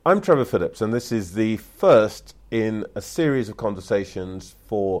I'm Trevor Phillips, and this is the first in a series of conversations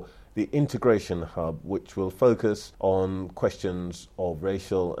for the Integration Hub, which will focus on questions of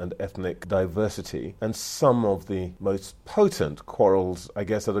racial and ethnic diversity and some of the most potent quarrels, I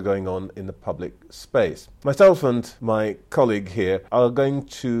guess, that are going on in the public space. Myself and my colleague here are going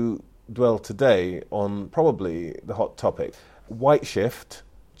to dwell today on probably the hot topic, White Shift,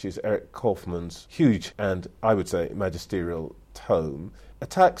 which is Eric Kaufmann's huge and, I would say, magisterial tome,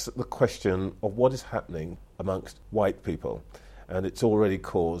 attacks the question of what is happening amongst white people. And it's already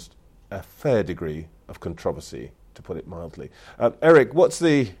caused a fair degree of controversy, to put it mildly. Eric, what's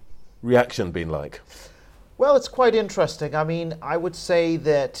the reaction been like? Well, it's quite interesting. I mean, I would say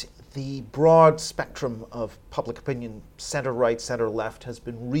that the broad spectrum of public opinion, center-right, center-left, has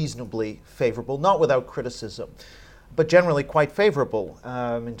been reasonably favorable, not without criticism, but generally quite favorable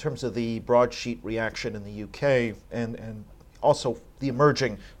in terms of the broadsheet reaction in the UK and also the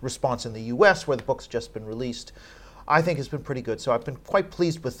emerging response in the US, where the book's just been released, I think has been pretty good. So I've been quite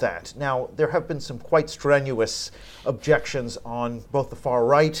pleased with that. Now, there have been some quite strenuous objections on both the far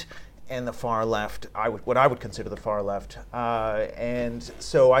right and the far left, what I would consider the far left. And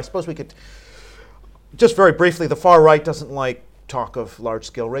so I suppose we could, just very briefly, the far right doesn't like talk of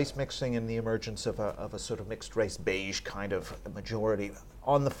large-scale race mixing and the emergence of a sort of mixed-race beige kind of majority.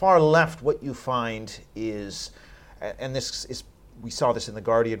 On the far left, what you find is, and this is, we saw this in the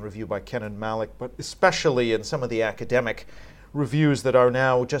Guardian review by Kenan Malik, but especially in some of the academic reviews that are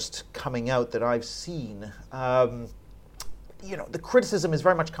now just coming out that I've seen, the criticism is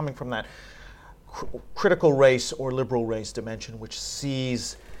very much coming from that critical race or liberal race dimension, which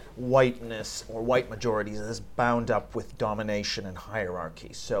sees whiteness or white majorities as bound up with domination and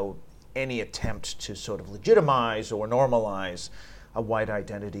hierarchy. So any attempt to sort of legitimize or normalize a white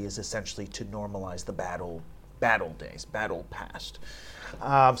identity is essentially to normalize the battle days, battle past.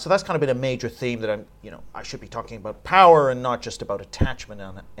 So that's kind of been a major theme that I should be talking about power and not just about attachment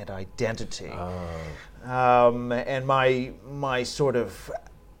and identity. And my sort of,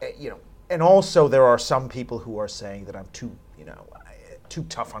 and also there are some people who are saying that I'm too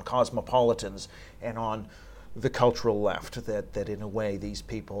tough on cosmopolitans and on the cultural left, that in a way these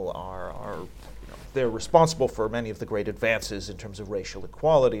people are they're responsible for many of the great advances in terms of racial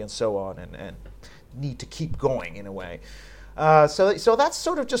equality and so on, and need to keep going in a way. So that's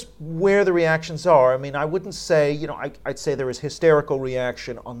sort of just where the reactions are. I mean, I wouldn't say, I'd say there is hysterical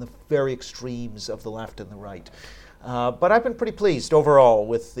reaction on the very extremes of the left and the right. But I've been pretty pleased overall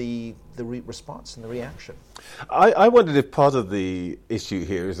with the response and the reaction. I wondered if part of the issue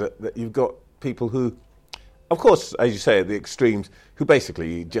here is that you've got people who, of course, as you say, at the extremes, who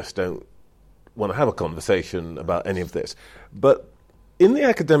basically just don't want to have a conversation about any of this. But in the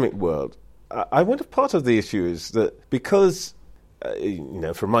academic world, I wonder if part of the issue is that because,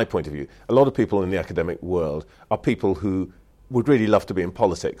 from my point of view, a lot of people in the academic world are people who would really love to be in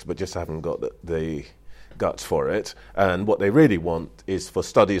politics but just haven't got the guts for it. And what they really want is for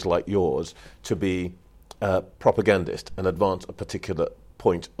studies like yours to be propagandist and advance a particular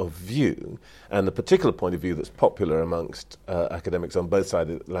point of view. And the particular point of view that's popular amongst academics on both sides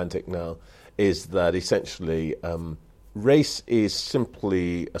of the Atlantic now is that essentially race is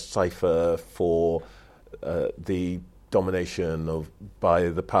simply a cipher for the domination by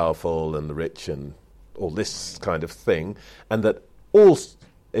the powerful and the rich and all this kind of thing, and that all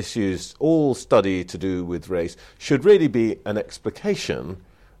issues, all study to do with race should really be an explication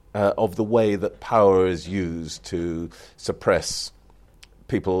of the way that power is used to suppress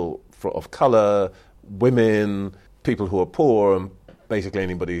people of colour, women, people who are poor, and basically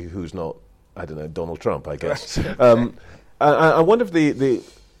anybody who's not, I don't know, Donald Trump, I guess. I wonder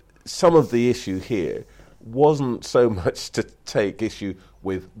if some of the issue here wasn't so much to take issue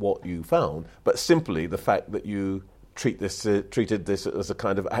with what you found, but simply the fact that you treated this as a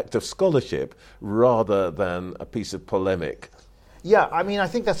kind of act of scholarship rather than a piece of polemic. Yeah, I mean, I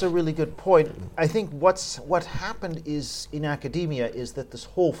think that's a really good point. I think what happened is in academia is that this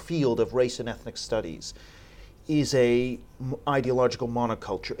whole field of race and ethnic studies is a ideological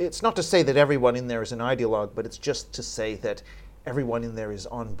monoculture. It's not to say that everyone in there is an ideologue, but it's just to say that everyone in there is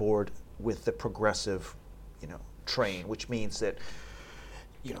on board with the progressive, train, which means that,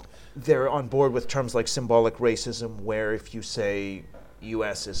 they're on board with terms like symbolic racism, where if you say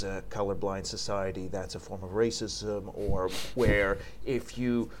U.S. is a colorblind society, that's a form of racism, or where if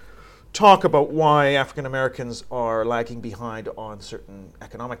you talk about why African Americans are lagging behind on certain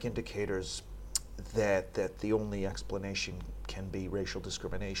economic indicators, that the only explanation can be racial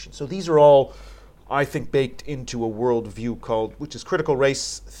discrimination. So these are all, I think, baked into a worldview which is critical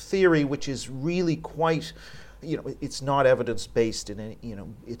race theory, which is really quite it's not evidence-based in any,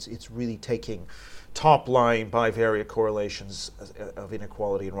 it's really taking top line bivariate correlations of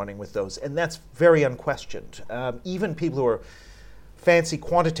inequality and running with those. And that's very unquestioned. Even people who are fancy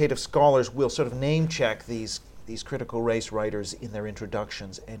quantitative scholars will sort of name check these critical race writers in their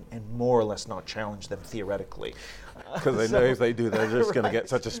introductions and more or less not challenge them theoretically. Because they know if they do, they're just going to get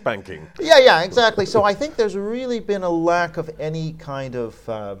such a spanking. Yeah, exactly. So I think there's really been a lack of any kind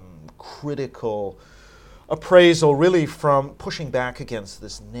of critical appraisal really from pushing back against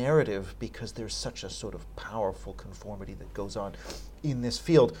this narrative, because there's such a sort of powerful conformity that goes on in this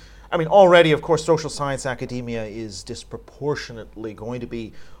field. I mean, already, of course, social science academia is disproportionately going to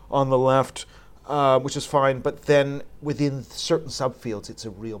be on the left, which is fine, but then within certain subfields, it's a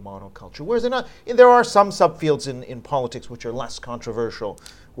real monoculture. Whereas there are some subfields in politics which are less controversial,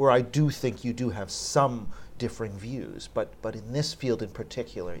 where I do think you do have some differing views. But in this field in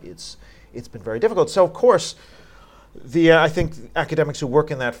particular, it's been very difficult. So, of course, I think academics who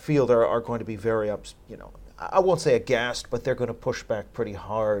work in that field are going to be very I won't say aghast, but they're going to push back pretty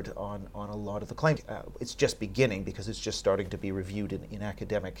hard on a lot of the claims. It's just beginning, because it's just starting to be reviewed in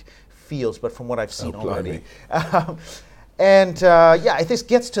academic fields, but from what I've seen already. This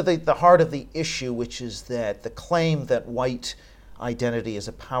gets to the heart of the issue, which is that the claim that white identity is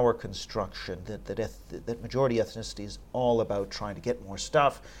a power construction, that majority ethnicity is all about trying to get more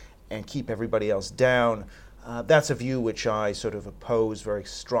stuff and keep everybody else down. That's a view which I sort of oppose very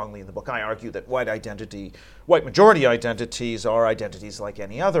strongly in the book. I argue that white majority identities are identities like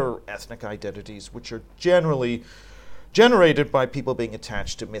any other ethnic identities, which are generally generated by people being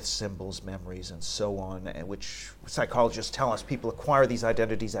attached to myths, symbols, memories, and so on, and which psychologists tell us people acquire these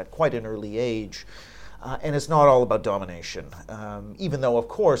identities at quite an early age. And it's not all about domination, even though, of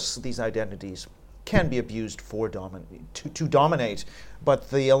course, these identities can be abused to dominate.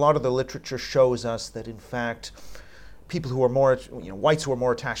 But a lot of the literature shows us that, in fact, people who are more, whites who are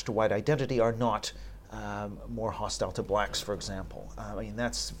more attached to white identity are not more hostile to blacks, for example.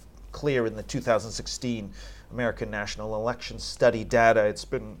 That's clear in the 2016 American National Election Study data. It's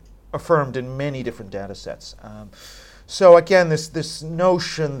been affirmed in many different data sets. So again, this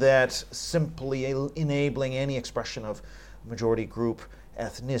notion that simply enabling any expression of majority group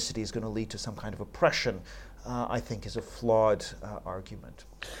ethnicity is going to lead to some kind of oppression, I think is a flawed argument.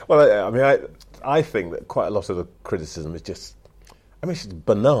 Well, I think that quite a lot of the criticism is just, it's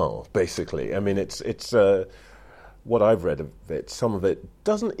banal, basically. It's what I've read of it, some of it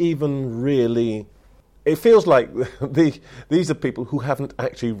doesn't even really. It feels like these are people who haven't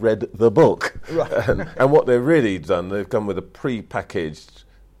actually read the book. Right. And what they've really done, they've come with a pre-packaged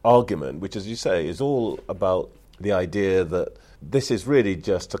argument, which, as you say, is all about the idea that this is really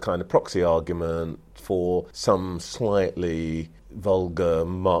just a kind of proxy argument for some slightly vulgar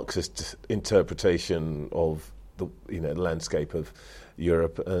Marxist interpretation of the landscape of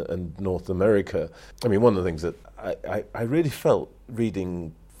Europe and North America. One of the things that I really felt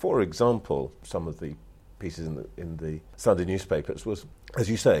reading, for example, some of the pieces in the Sunday newspapers was, as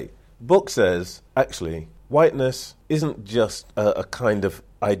you say, book says, actually, whiteness isn't just a kind of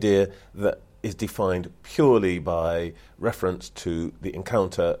idea that is defined purely by reference to the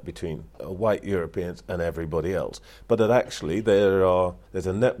encounter between white Europeans and everybody else, but that actually there's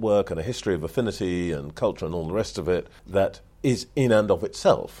a network and a history of affinity and culture and all the rest of it that is in and of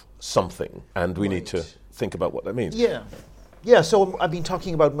itself something, and we need to think about what that means. Yeah, so I've been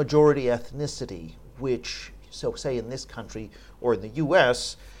talking about majority ethnicity, which, so say in this country or in the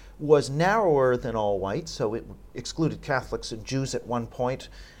U.S., was narrower than all white, so it excluded Catholics and Jews at one point.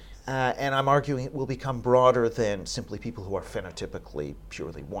 And I'm arguing it will become broader than simply people who are phenotypically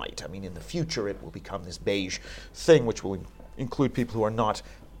purely white. In the future it will become this beige thing, which will include people who are not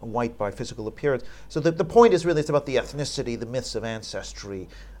white by physical appearance. So the point is really it's about the ethnicity, the myths of ancestry,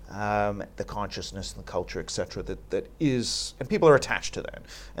 the consciousness and the culture, etc. That is, and people are attached to that.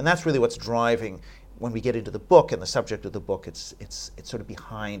 And that's really what's driving, when we get into the book and the subject of the book, it's sort of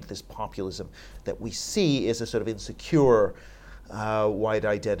behind this populism that we see is a sort of insecure white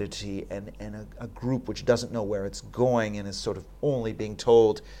identity and a group which doesn't know where it's going and is sort of only being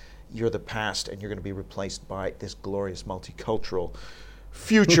told you're the past and you're going to be replaced by this glorious multicultural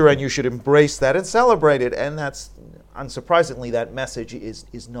future and you should embrace that and celebrate it. And that's, unsurprisingly, that message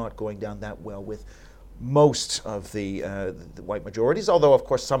is not going down that well with most of the white majorities, although of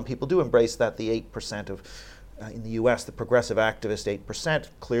course some people do embrace that. The 8% of in the US, the progressive activist 8%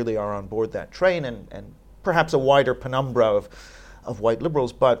 clearly are on board that train, and perhaps a wider penumbra of white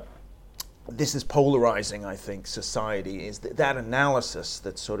liberals, but this is polarizing, I think, society, is that analysis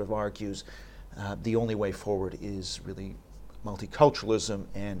that sort of argues the only way forward is really multiculturalism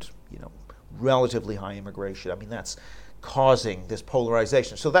and relatively high immigration. I mean, that's causing this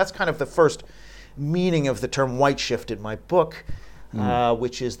polarization. So that's kind of the first meaning of the term white shift in my book,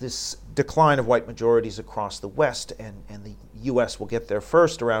 which is this decline of white majorities across the West, and the U.S. will get there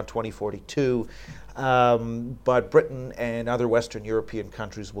first around 2042, but Britain and other Western European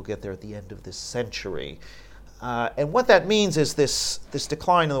countries will get there at the end of this century. And what that means is this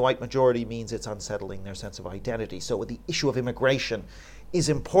decline in the white majority means it's unsettling their sense of identity. So the issue of immigration is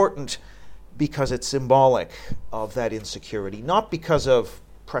important because it's symbolic of that insecurity, not because of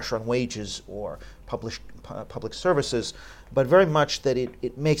pressure on wages or public services, but very much that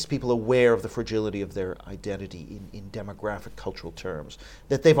it makes people aware of the fragility of their identity in demographic, cultural terms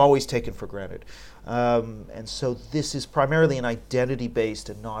that they've always taken for granted. And so this is primarily an identity-based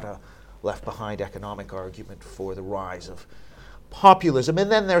and not a left-behind economic argument for the rise of populism. And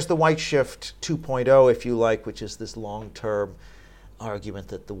then there's the white shift 2.0, if you like, which is this long-term argument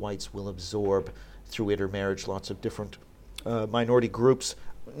that the whites will absorb through intermarriage lots of different minority groups.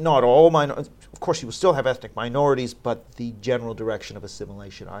 Not all minorities. Of course, you will still have ethnic minorities, but the general direction of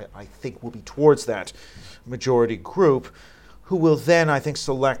assimilation, I think, will be towards that majority group, who will then, I think,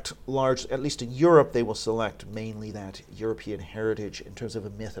 select at least in Europe, they will select mainly that European heritage in terms of a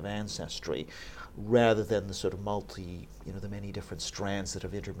myth of ancestry, rather than the sort of the many different strands that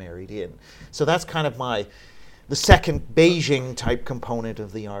have intermarried in. So that's kind of the second Beijing-type component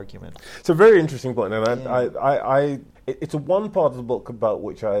of the argument. It's a very interesting point, and it's a one part of the book about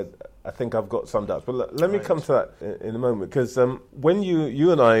which I think I've got some doubts. But let me come to that in a moment, because when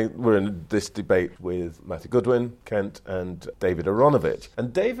you and I were in this debate with Matthew Goodwin, Kent, and David Aronovich,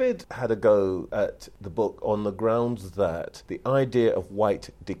 and David had a go at the book on the grounds that the idea of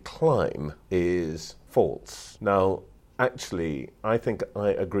white decline is false. Now, actually, I think I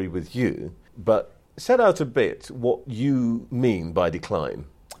agree with you, but set out a bit what you mean by decline.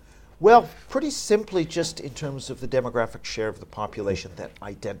 Well, pretty simply, just in terms of the demographic share of the population that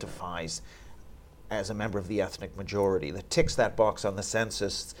identifies as a member of the ethnic majority, that ticks that box on the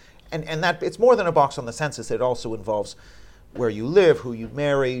census. And that it's more than a box on the census. It also involves where you live, who you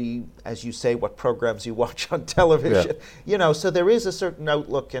marry, as you say, what programs you watch on television. Yeah. So there is a certain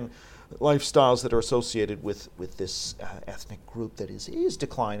outlook and lifestyles that are associated with this ethnic group that is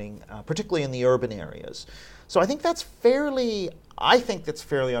declining, particularly in the urban areas. So I think that's fairly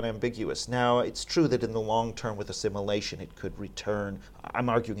unambiguous. Now, it's true that in the long term with assimilation it could return. I'm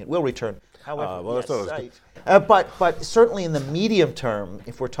arguing it will return. However, but certainly in the medium term,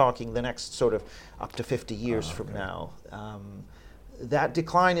 if we're talking the next sort of up to 50 years from now, that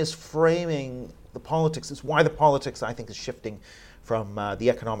decline is framing the politics. It's why the politics, I think, is shifting from the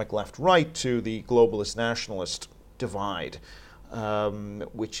economic left-right to the globalist nationalist divide,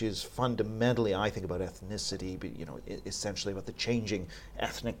 which is fundamentally, I think, about ethnicity, but essentially about the changing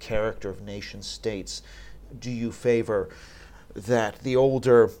ethnic character of nation states. Do you favor that the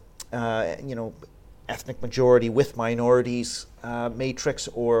older, ethnic majority with minorities matrix,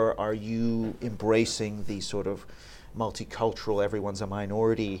 or are you embracing the sort of multicultural, everyone's a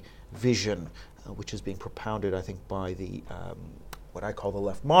minority vision, which is being propounded, I think, by the what I call the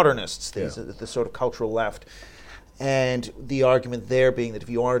left modernists, the sort of cultural left. And the argument there being that if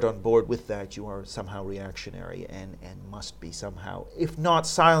you aren't on board with that, you are somehow reactionary and must be somehow, if not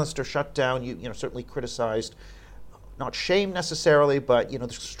silenced or shut down, certainly criticized, not shamed necessarily, but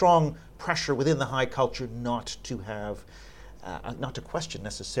there's strong pressure within the high culture not to have, not to question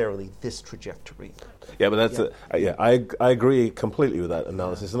necessarily this trajectory. Yeah, but that's I agree completely with that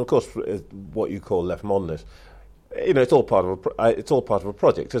analysis, and of course, what you call left modernist. It's all part of a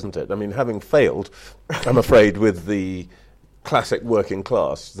project, isn't it? I mean, having failed, I'm afraid, with the classic working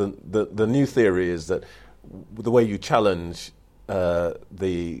class, the new theory is that the way you challenge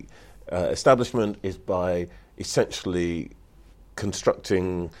the establishment is by essentially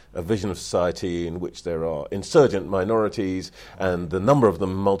constructing a vision of society in which there are insurgent minorities and the number of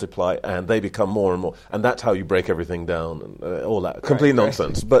them multiply and they become more and more, and that's how you break everything down and all that. Complete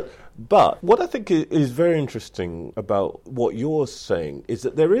nonsense. But what I think is very interesting about what you're saying is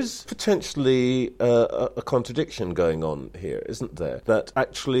that there is potentially a contradiction going on here, isn't there? That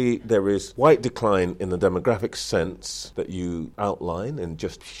actually there is white decline in the demographic sense that you outline in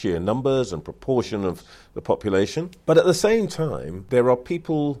just sheer numbers and proportion of the population. But at the same time, there are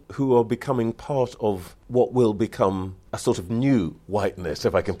people who are becoming part of what will become a sort of new whiteness,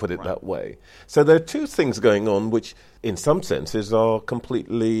 if I can put it that way. So there are two things going on which, in some senses, are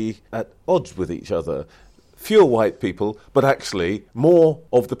completely at odds with each other. Fewer white people, but actually more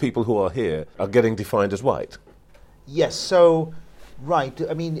of the people who are here are getting defined as white. Yes, so, right.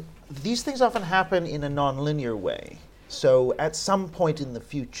 I mean, these things often happen in a nonlinear way. So at some point in the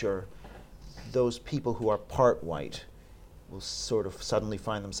future, those people who are part white will sort of suddenly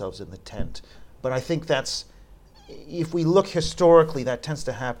find themselves in the tent. But I think that's, if we look historically, that tends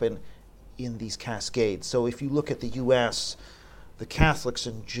to happen in these cascades. So if you look at the U.S., the Catholics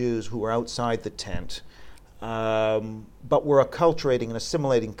and Jews who were outside the tent, but were acculturating and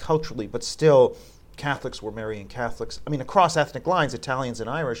assimilating culturally, but still Catholics were marrying Catholics. I mean, across ethnic lines, Italians and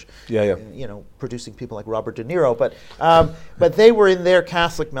Irish, producing people like Robert De Niro. But they were in their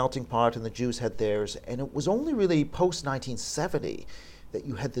Catholic melting pot, and the Jews had theirs. And it was only really post-1970 that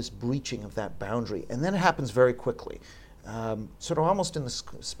you had this breaching of that boundary. And then it happens very quickly, sort of almost in the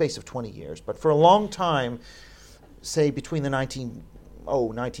space of 20 years. But for a long time, say between the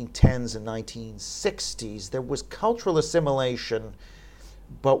 1910s and 1960s, there was cultural assimilation,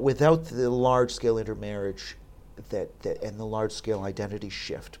 but without the large-scale intermarriage and the large-scale identity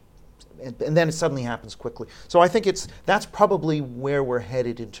shift. And then it suddenly happens quickly. So I think that's probably where we're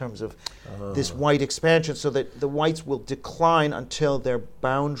headed in terms of this white expansion, so that the whites will decline until their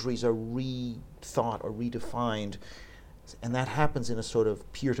boundaries are rethought or redefined. And that happens in a sort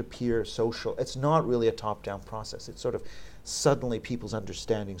of peer-to-peer social. It's not really a top-down process. It's sort of suddenly people's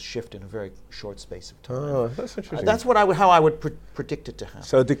understandings shift in a very short space of time. Oh, that's interesting. That's how I would predict it to happen.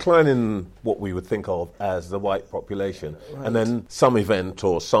 So a decline in what we would think of as the white population, right. And then some event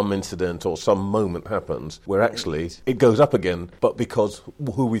or some incident or some moment happens where actually it goes up again, but because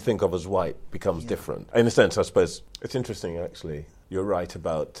who we think of as white becomes different. In a sense, I suppose, it's interesting actually. You're right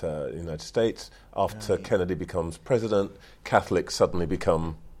about the United States. After Kennedy becomes president, Catholics suddenly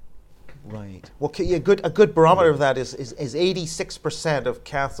become... Right. Well, a good barometer of that is 86% of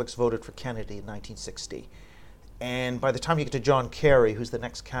Catholics voted for Kennedy in 1960. And by the time you get to John Kerry, who's the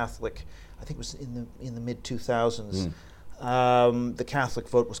next Catholic, I think it was in the mid-2000s, the Catholic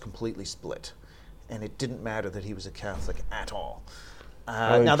vote was completely split. And it didn't matter that he was a Catholic at all.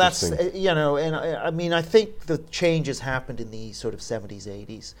 Now that's, and I mean, I think the changes happened in the sort of 70s,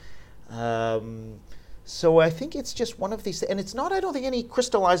 80s. So I think it's just one of these, and it's not, I don't think, any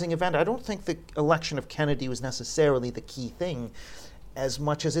crystallizing event. I don't think the election of Kennedy was necessarily the key thing, as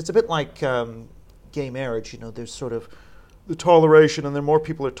much as it's a bit like gay marriage. There's sort of the toleration, and then more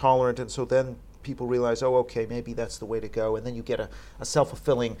people are tolerant, and so then people realize, oh, okay, maybe that's the way to go, and then you get a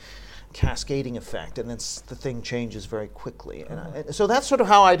self-fulfilling cascading effect, and then the thing changes very quickly. And so that's sort of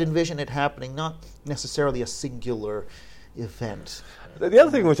how I'd envision it happening, not necessarily a singular event. The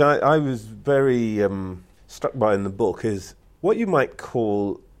other thing which I was very struck by in the book is what you might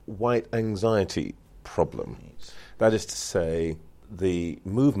call white anxiety problem. Right. That is to say, the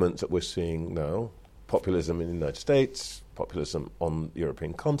movements that we're seeing now, populism in the United States, populism on the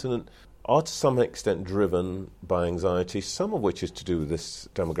European continent, are to some extent driven by anxiety, some of which is to do with this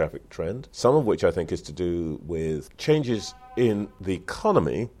demographic trend, some of which I think is to do with changes in the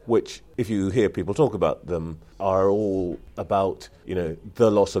economy, which, if you hear people talk about them, are all about, the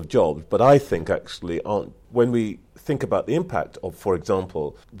loss of jobs. But I think actually aren't. When we think about the impact of, for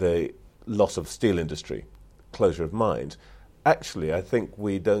example, the loss of steel industry, closure of mines, actually I think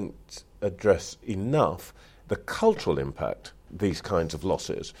we don't address enough the cultural impact these kinds of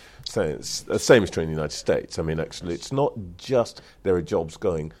losses. So it's the same is true in the United States. I mean, actually, it's not just there are jobs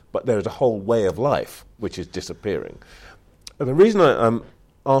going, but there is a whole way of life which is disappearing. And the reason I'm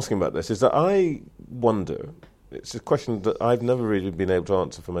asking about this is that I wonder, it's a question that I've never really been able to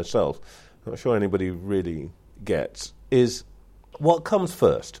answer for myself, I'm not sure anybody really gets, is what comes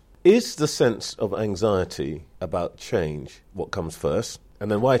first? Is the sense of anxiety about change what comes first? And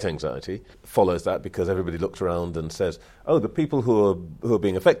then white anxiety follows that because everybody looks around and says, oh, the people who are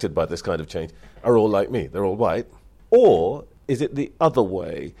being affected by this kind of change are all like me, they're all white. Or is it the other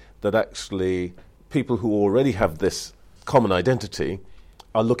way, that actually people who already have this common identity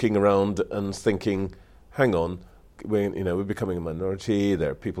are looking around and thinking, hang on, we're becoming a minority, there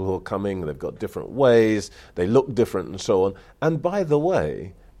are people who are coming, they've got different ways, they look different and so on. And by the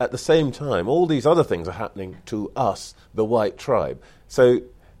way, at the same time, all these other things are happening to us, the white tribe. So,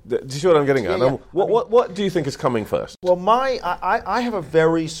 do you see what I'm getting at? Yeah. What do you think is coming first? Well, I have a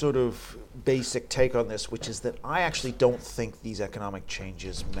very sort of basic take on this, which is that I actually don't think these economic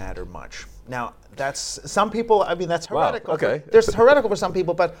changes matter much. Now, that's some people. I mean, that's heretical. Wow, okay. There's heretical for some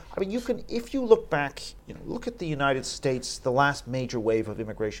people, but I mean, if you look back, look at the United States, the last major wave of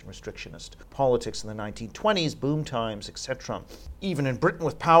immigration restrictionist politics in the 1920s, boom times, etc. Even in Britain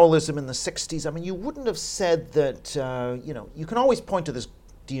with Powellism in the 60s, I mean, you wouldn't have said that. You can always point to this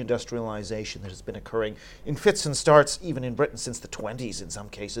deindustrialization that has been occurring in fits and starts, even in Britain since the 20s in some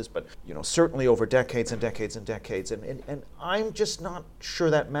cases, but certainly over decades and decades and decades. And I'm just not sure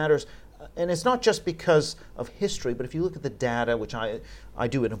that matters. And it's not just because of history, but if you look at the data, which I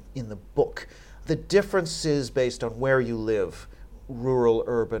do in the book, the differences based on where you live, rural,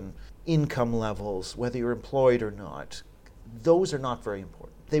 urban, income levels, whether you're employed or not, those are not very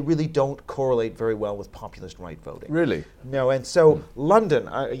important. They really don't correlate very well with populist right voting. Really? No, and so London,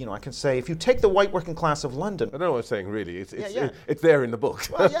 I can say, if you take the white working class of London, I don't know what I'm saying. Really, it's there in the book.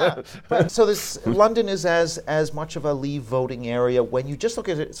 well, yeah. But so this London is as much of a Leave voting area when you just look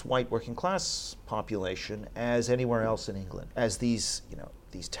at its white working class population as anywhere else in England, as these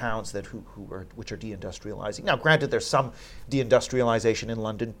towns which are deindustrializing. Now, granted, there's some deindustrialization in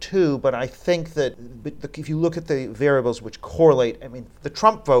London too, but I think that if you look at the variables which correlate, I mean, the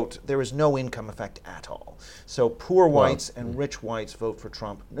Trump vote, there is no income effect at all. So poor whites and rich whites vote for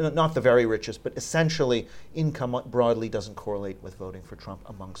Trump. Not the very richest, but essentially income broadly doesn't correlate with voting for Trump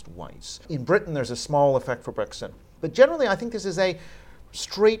amongst whites. In Britain, there's a small effect for Brexit. But generally, I think this is a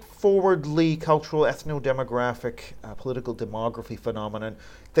straightforwardly cultural, ethno-demographic, political demography phenomenon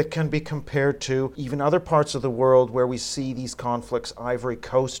that can be compared to even other parts of the world where we see these conflicts. Ivory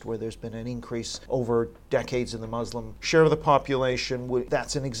Coast, where there's been an increase over decades in the Muslim share of the population.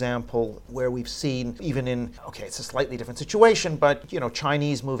 That's an example where we've seen, even in, it's a slightly different situation, but,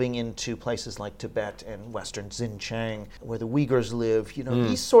 Chinese moving into places like Tibet and Western Xinjiang, where the Uyghurs live.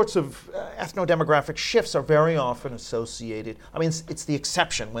 These sorts of ethno-demographic shifts are very often associated. I mean, it's the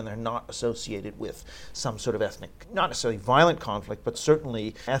exception when they're not associated with some sort of ethnic, not necessarily violent conflict, but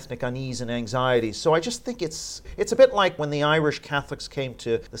certainly ethnic unease and anxiety. So I just think it's a bit like when the Irish Catholics came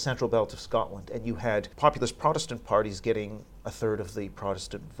to the central belt of Scotland and you had populist Protestant parties getting a third of the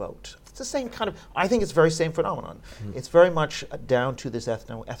Protestant vote. It's the same kind of, I think it's the very same phenomenon. It's very much down to this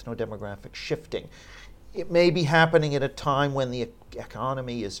ethno-demographic shifting. It may be happening at a time when the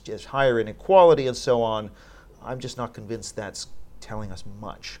economy is just higher inequality and so on. I'm just not convinced that's telling us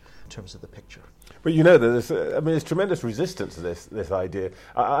much in terms of the picture. But there's tremendous resistance to this idea.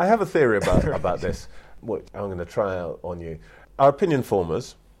 I have a theory about this, which I'm going to try out on you. Our opinion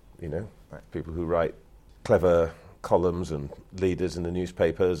formers, people who write clever columns and leaders in the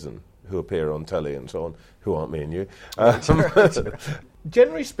newspapers and who appear on telly and so on, who aren't me and you,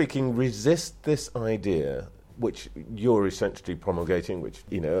 generally speaking, resist this idea which you're essentially promulgating, which,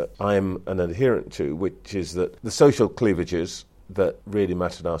 I'm an adherent to, which is that the social cleavages that really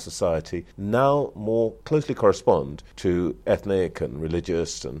matter in our society now more closely correspond to ethnic and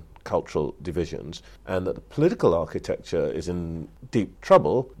religious and cultural divisions, and that the political architecture is in deep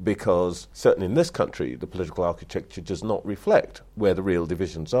trouble because, certainly in this country, the political architecture does not reflect where the real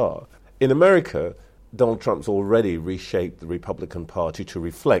divisions are. In America, Donald Trump's already reshaped the Republican Party to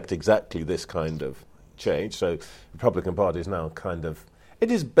reflect exactly this kind of change. So the Republican Party is now it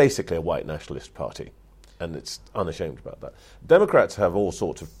is basically a white nationalist party, and it's unashamed about that. Democrats have all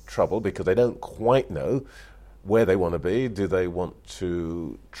sorts of trouble because they don't quite know where they want to be. Do they want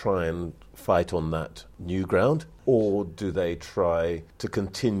to try and fight on that new ground, or do they try to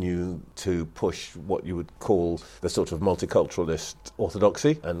continue to push what you would call the sort of multiculturalist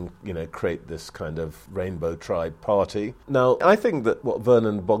orthodoxy and, create this kind of rainbow tribe party? Now, I think that what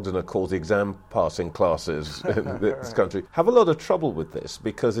Vernon Bogdanor calls the exam-passing classes in this country have a lot of trouble with this,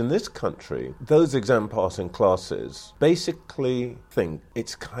 because in this country, those exam-passing classes basically think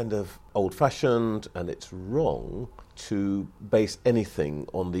it's kind of old-fashioned and it's wrong to base anything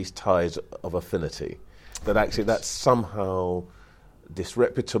on these ties of affinity. That actually that's somehow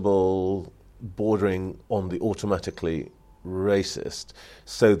disreputable, bordering on the automatically racist,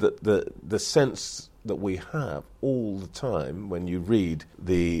 so that the sense that we have all the time when you read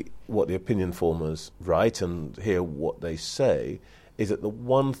what the opinion formers write and hear what they say is that the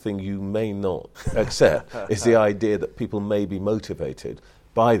one thing you may not accept is the idea that people may be motivated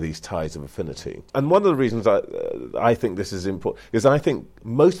by these ties of affinity. And one of the reasons I think this is important is I think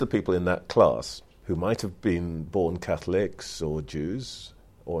most of the people in that class who might have been born Catholics or Jews,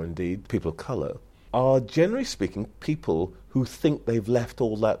 or indeed people of colour, are generally speaking people who think they've left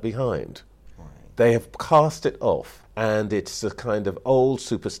all that behind. Right. They have cast it off, and it's a kind of old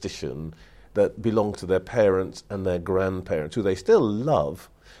superstition that belonged to their parents and their grandparents, who they still love,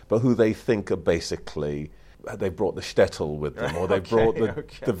 but who they think are basically, they brought the shtetl with them, or they brought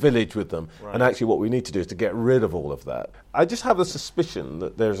the village with them. Right. And actually what we need to do is to get rid of all of that. I just have a suspicion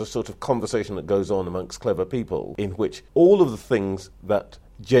that there's a sort of conversation that goes on amongst clever people in which all of the things that,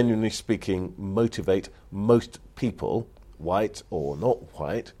 genuinely speaking, motivate most people, white or not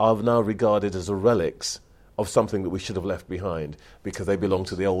white, are now regarded as relics of something that we should have left behind because they belong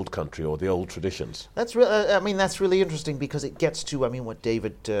to the old country or the old traditions. That's really interesting because it gets to what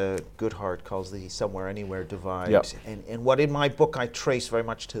David Goodhart calls the somewhere anywhere divide, yep. and what in my book I trace very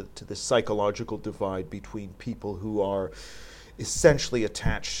much to this psychological divide between people who are essentially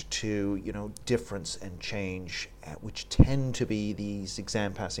attached to, difference and change, which tend to be these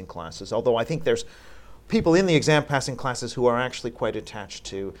exam passing classes. Although I think there's people in the exam passing classes who are actually quite attached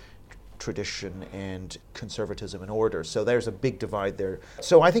to tradition and conservatism and order. So there's a big divide there.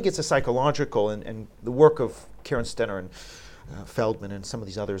 So I think it's a psychological, and the work of Karen Stenner and Feldman and some of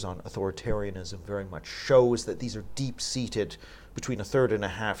these others on authoritarianism very much shows that these are deep-seated, between a third and a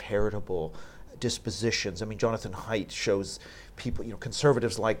half heritable dispositions. I mean, Jonathan Haidt shows people,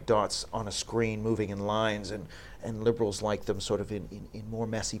 conservatives like dots on a screen moving in lines, and liberals like them sort of in more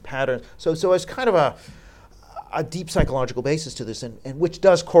messy patterns. So it's kind of a deep psychological basis to this, and which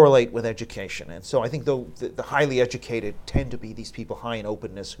does correlate with education. And so I think the highly educated tend to be these people high in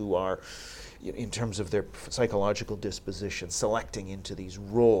openness who are, in terms of their psychological disposition, selecting into these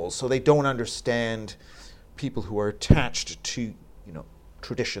roles. So they don't understand people who are attached to,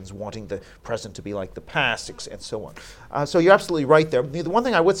 traditions, wanting the present to be like the past, and so on. So you're absolutely right there. The one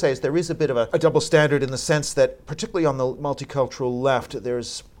thing I would say is there is a bit of a double standard in the sense that, particularly on the multicultural left,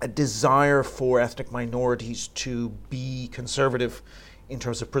 there's a desire for ethnic minorities to be conservative in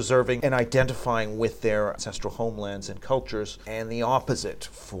terms of preserving and identifying with their ancestral homelands and cultures, and the opposite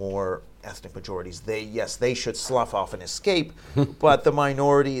for ethnic majorities. They should slough off and escape, but the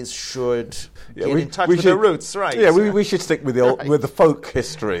minorities should get in touch with their roots, right? Yeah, we should stick with the old, with the folk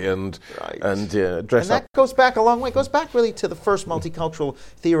history and dress up. And that goes back a long way. It goes back really to the first multicultural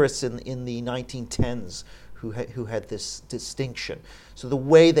theorists in the 1910s who had this distinction. So the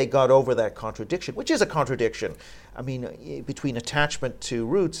way they got over that contradiction, which is a contradiction, I mean, between attachment to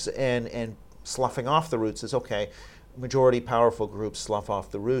roots and sloughing off the roots, is okay. Majority powerful groups slough off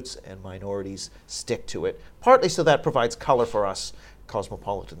the roots and minorities stick to it, partly so that provides color for us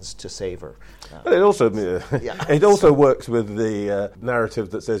cosmopolitans to savor. But it also works with the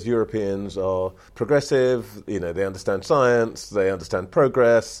narrative that says Europeans are progressive, they understand science, they understand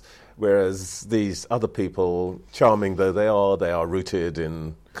progress, whereas these other people, charming though they are rooted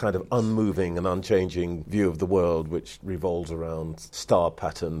in kind of unmoving and unchanging view of the world, which revolves around star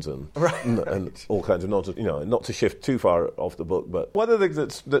patterns and all kinds of nonsense. Not to shift too far off the book, but one of the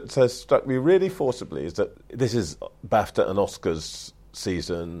things that has struck me really forcibly is that this is BAFTA and Oscars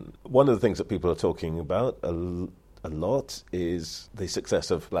season. One of the things that people are talking about a lot is the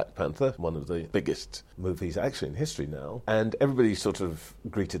success of Black Panther, one of the biggest movies actually in history now, and everybody sort of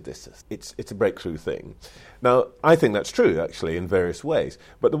greeted this as it's a breakthrough thing. Now, I think that's true actually in various ways,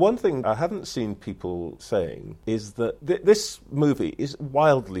 but the one thing I haven't seen people saying is that this movie is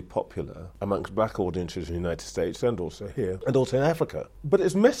wildly popular amongst black audiences in the United States and also here and also in Africa. But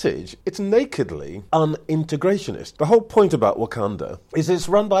its message, it's nakedly unintegrationist. The whole point about Wakanda is it's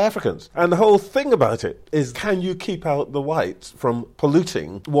run by Africans, and the whole thing about it is, can you keep out the whites from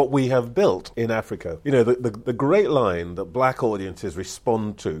polluting what we have built in Africa? The great line that black audiences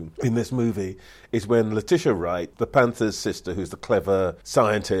respond to in this movie is when Letitia Wright, the Panther's sister, who's the clever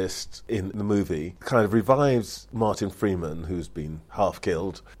scientist in the movie, kind of revives Martin Freeman, who's been half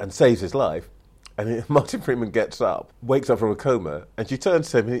killed, and saves his life. And Martin Freeman gets up, wakes up from a coma, and she turns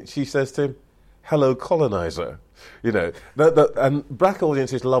to him and she says to him, "Hello, colonizer." And black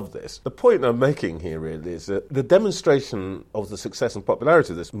audiences love this. The point I'm making here really is that the demonstration of the success and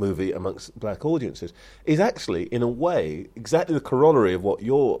popularity of this movie amongst black audiences is actually, in a way, exactly the corollary of what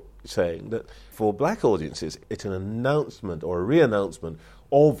you're saying, that for black audiences, it's an announcement or a re-announcement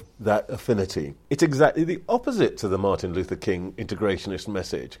of that affinity. It's exactly the opposite to the Martin Luther King integrationist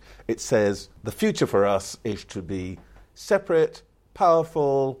message. It says the future for us is to be separate,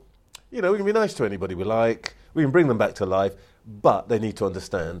 powerful, we can be nice to anybody we like, we can bring them back to life, but they need to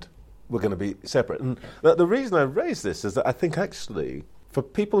understand we're going to be separate. And the reason I raise this is that I think actually for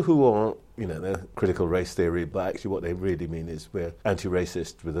people who are, they're critical race theory, but actually what they really mean is we're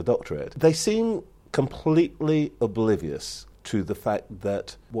anti-racist with a doctorate, they seem completely oblivious to the fact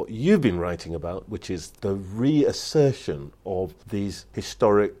that what you've been writing about, which is the reassertion of these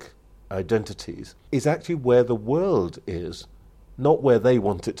historic identities, is actually where the world is, not where they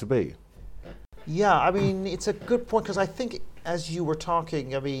want it to be. Yeah, I mean, it's a good point, because I think as you were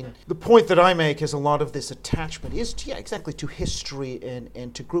talking, I mean, the point that I make is a lot of this attachment is, exactly to history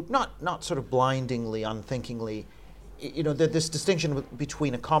and to group, not sort of blindingly, unthinkingly. This distinction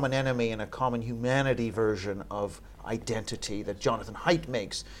between a common enemy and a common humanity version of identity that Jonathan Haidt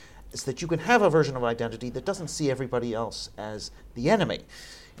makes is that you can have a version of identity that doesn't see everybody else as the enemy.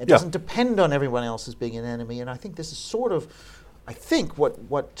 It doesn't depend on everyone else as being an enemy, and I think this is sort of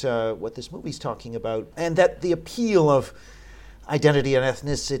what this movie's talking about, and that the appeal of identity and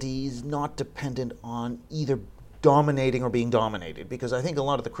ethnicity is not dependent on either dominating or being dominated, because I think a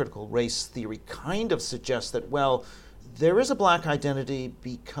lot of the critical race theory kind of suggests that, well, there is a black identity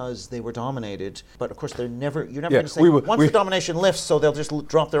because they were dominated, but of course you're never Yeah, going to say once the domination lifts, so they'll just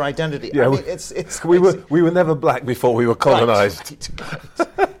drop their identity. Yeah, I mean, it's we were never black before we were colonized.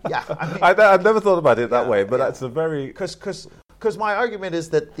 Right. Yeah, I mean, I've never thought about it that way, but that's a very because my argument is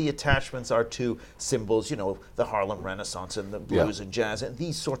that the attachments are to symbols, the Harlem Renaissance and the blues and jazz and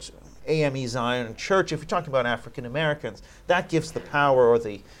these sorts of AME Zion and church. If you're talking about African Americans, that gives the power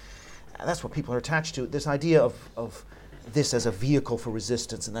that's what people are attached to. This idea of this as a vehicle for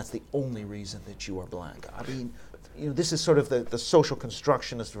resistance, and that's the only reason that you are black. I mean, this is sort of the social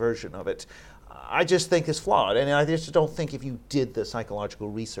constructionist version of it. I just think is flawed, and I just don't think if you did the psychological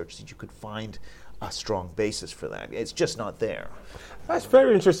research that you could find a strong basis for that. It's just not there. That's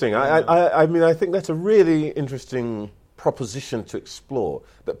very interesting. I mean, I think that's a really interesting proposition to explore,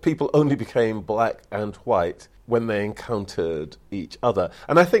 that people only became black and white when they encountered each other.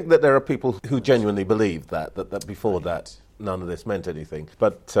 And I think that there are people who genuinely believe that before that none of this meant anything.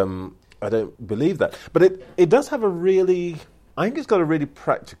 But I don't believe that. But it does have I think it's got a really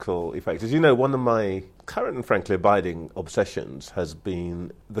practical effect. As you know, one of my current and frankly abiding obsessions has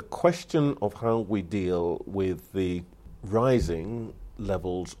been the question of how we deal with the rising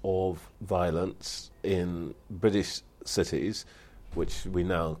levels of violence in British cities, which we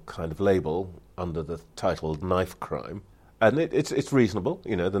now kind of label under the title knife crime. And it's reasonable.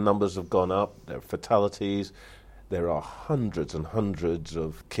 The numbers have gone up. There are fatalities. There are hundreds and hundreds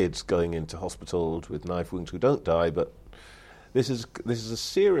of kids going into hospitals with knife wounds who don't die, but this is a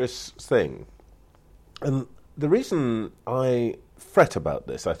serious thing. And the reason I fret about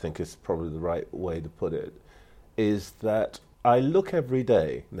this, I think is probably the right way to put it, is that I look every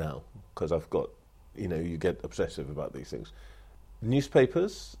day now, because I've got, you get obsessive about these things,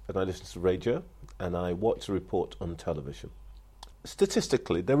 newspapers, and I listen to radio, and I watch a report on television.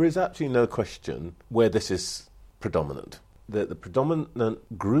 Statistically, there is absolutely no question where this is predominant. The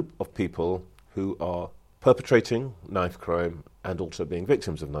predominant group of people who are perpetrating knife crime and also being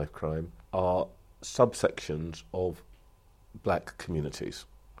victims of knife crime are subsections of black communities,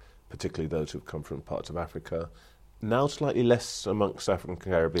 particularly those who've come from parts of Africa. Now slightly less amongst African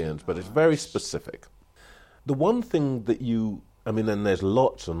Caribbeans, but it's very specific. The one thing that and there's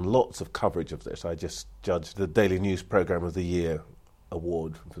lots and lots of coverage of this. I just judged the Daily News Programme of the Year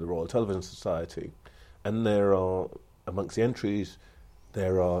award for the Royal Television Society, and there are, amongst the entries,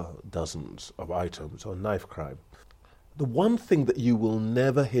 there are dozens of items on knife crime. The one thing that you will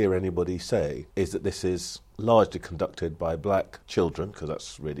never hear anybody say is that this is largely conducted by black children, because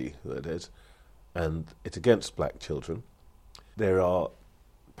that's really who it is, and it's against black children. There are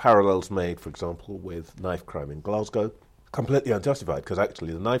parallels made, for example, with knife crime in Glasgow, completely unjustified, because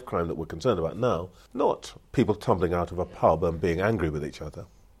actually the knife crime that we're concerned about now, not people tumbling out of a pub and being angry with each other.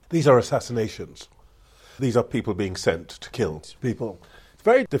 These are assassinations. These are people being sent to kill people. It's a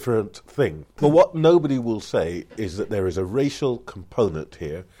very different thing. But what nobody will say is that there is a racial component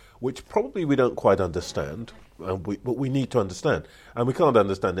here, which probably we don't quite understand, but we need to understand. And we can't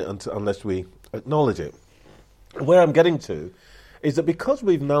understand it unless we acknowledge it. Where I'm getting to is that because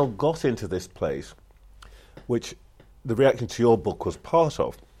we've now got into this place, which the reaction to your book was part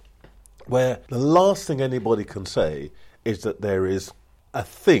of, where the last thing anybody can say is that there is a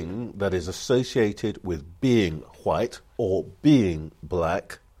thing that is associated with being white or being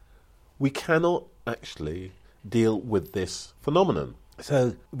black, we cannot actually deal with this phenomenon.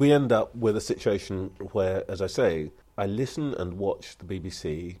 So we end up with a situation where, as I say, I listen and watch the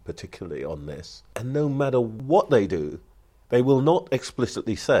BBC, particularly on this, and no matter what they do, they will not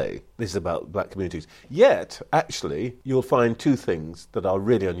explicitly say this is about black communities. Yet, actually, you'll find two things that are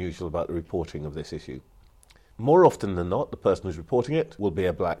really unusual about the reporting of this issue. More often than not, the person who's reporting it will be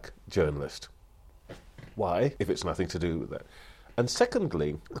a black journalist. Why? If it's nothing to do with that. And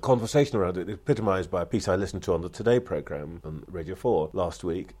secondly, the conversation around it is epitomised by a piece I listened to on the Today programme on Radio 4 last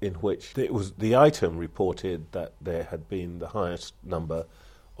week, in which it was the item reported that there had been the highest number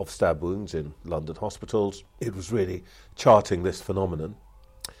of stab wounds in London hospitals. It was really charting this phenomenon.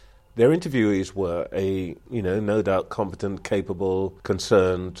 Their interviewees were a, no doubt competent, capable,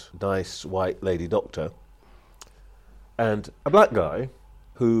 concerned, nice white lady doctor, and a black guy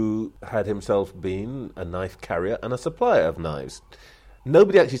who had himself been a knife carrier and a supplier of knives.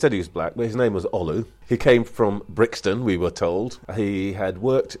 Nobody actually said he was black, but his name was Olu. He came from Brixton, we were told. He had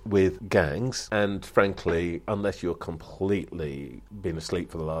worked with gangs, and frankly, unless you're completely been asleep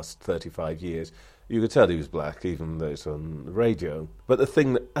for the last 35 years, you could tell he was black, even though it's on the radio. But the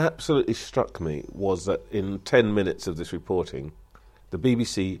thing that absolutely struck me was that in 10 minutes of this reporting, the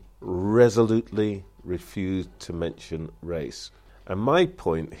BBC resolutely refused to mention race. And my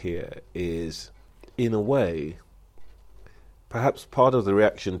point here is, in a way, perhaps part of the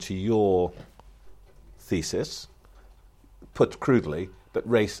reaction to your thesis, put crudely, that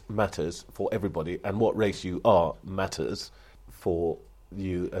race matters for everybody, and what race you are matters for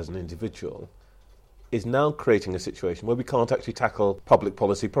you as an individual, is now creating a situation where we can't actually tackle public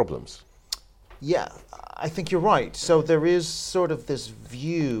policy problems. Yeah, I think you're right. So there is sort of this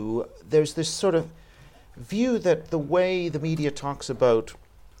view, there's this sort of view that the way the media talks about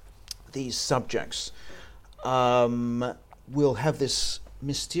these subjects will have this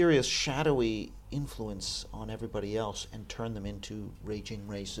mysterious, shadowy influence on everybody else and turn them into raging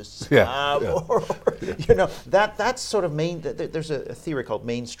racists. Or, that's sort of there's a theory called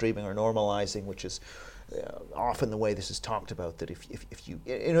mainstreaming or normalizing, which is often the way this is talked about, that if you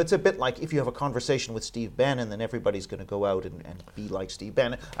it's a bit like if you have a conversation with Steve Bannon, then everybody's going to go out and be like Steve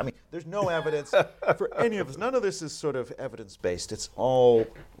Bannon. I mean, there's no evidence for any of this. None of this is sort of evidence-based. It's all,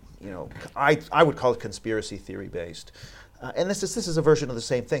 I would call it conspiracy theory-based. And this is a version of the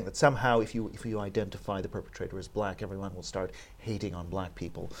same thing, that somehow if you identify the perpetrator as black, everyone will start hating on black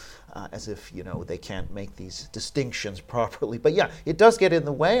people, as if, they can't make these distinctions properly. But yeah, it does get in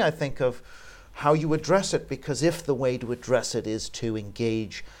the way, I think, of how you address it, because if the way to address it is to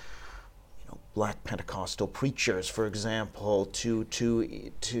engage black Pentecostal preachers, for example, to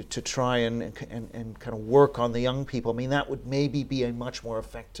try and kind of work on the young people, I mean, that would maybe be a much more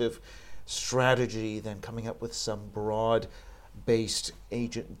effective strategy than coming up with some broad-based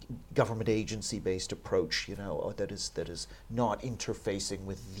government agency-based approach, that is not interfacing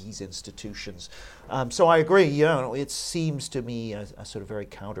with these institutions. So I agree. It seems to me a sort of very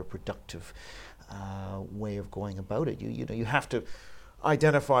counterproductive way of going about it. You have to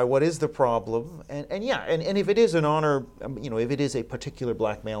identify what is the problem, and if it is an honor, if it is a particular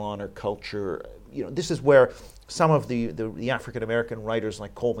black male honor culture, this is where some of the African American writers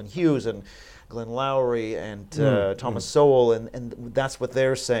like Coleman Hughes and Glenn Lowry and Thomas Sowell, and that's what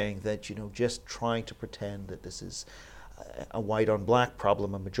they're saying, that just trying to pretend that this is a white on black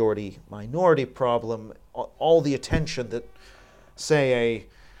problem, a majority minority problem, all the attention that, say,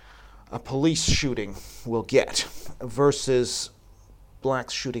 a police shooting will get, versus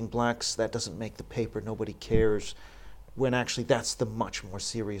blacks shooting blacks, that doesn't make the paper, nobody cares, when actually that's the much more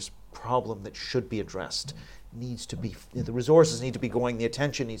serious problem that should be addressed. Needs to be, the resources need to be going, the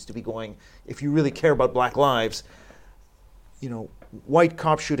attention needs to be going. If you really care about black lives, white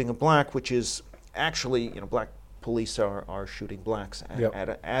cop shooting a black, which is actually, black police are shooting blacks at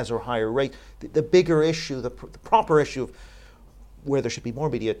an as or higher rate. The bigger issue, the proper issue of where there should be more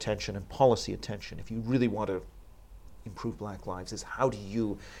media attention and policy attention, if you really want to improve black lives, is how do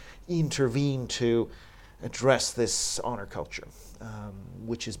you intervene to address this honor culture,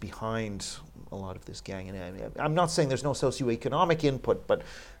 which is behind a lot of this gang. And I'm not saying there's no socioeconomic input, but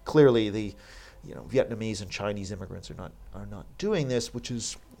clearly the Vietnamese and Chinese immigrants are not doing this, which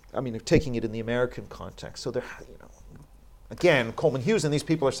is, taking it in the American context. So they're, again, Coleman Hughes and these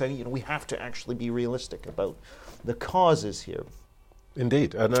people are saying, we have to actually be realistic about the causes here.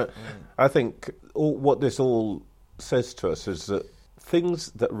 Indeed, and I think what this all says to us is that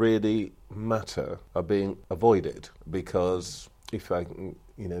things that really matter are being avoided, because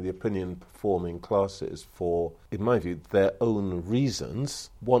the opinion-forming classes, for, in my view, their own reasons,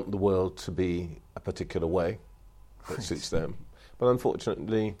 want the world to be a particular way that suits them. But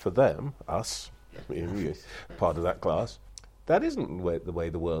unfortunately for them, us, you, part of that class, that isn't the way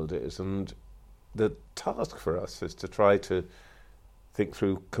the world is. And the task for us is to try to think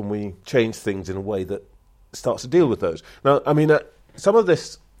through, can we change things in a way that starts to deal with those? Now, some of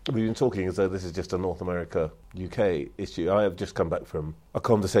this, we've been talking as though this is just a North America, UK issue. I have just come back from a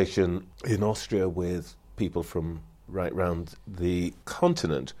conversation in Austria with people from right round the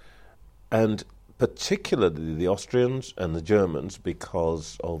continent, and particularly the Austrians and the Germans,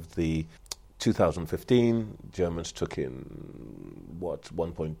 because of the 2015, Germans took in,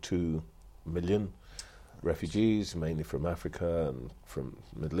 1.2 million refugees, mainly from Africa and from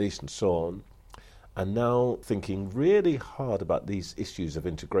the Middle East and so on, and now thinking really hard about these issues of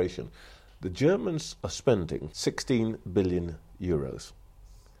integration. The Germans are spending 16 billion euros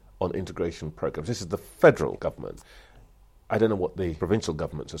on integration programs. This is the federal government. I don't know what the provincial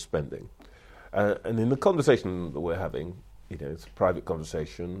governments are spending. And in the conversation that we're having, it's a private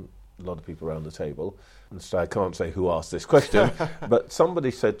conversation, a lot of people around the table, and so I can't say who asked this question, but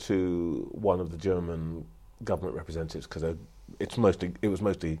somebody said to one of the German government representatives, because it was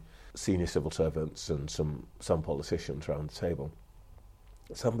mostly senior civil servants and some politicians around the table,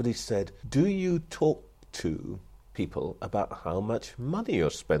 somebody said, do you talk to people about how much money you're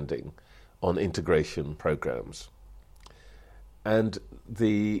spending on integration programs? And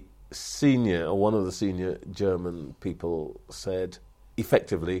the one of the senior German people said,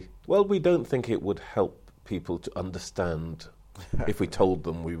 effectively, well, we don't think it would help people to understand if we told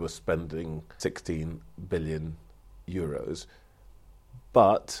them we were spending 16 billion euros.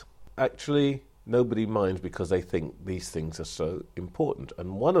 But actually, nobody minds because they think these things are so important.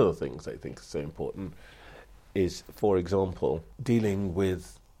 And one of the things they think is so important is, for example, dealing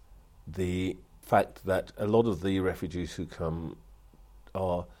with the fact that a lot of the refugees who come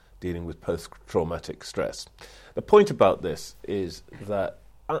are dealing with post-traumatic stress. The point about this is that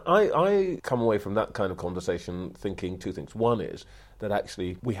I come away from that kind of conversation thinking two things. One is that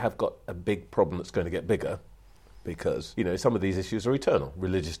actually we have got a big problem that's going to get bigger because, some of these issues are eternal.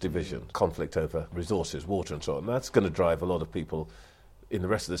 Religious division, conflict over resources, water and so on. That's going to drive a lot of people in the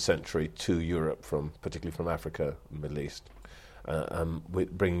rest of the century to Europe, particularly from Africa and the Middle East,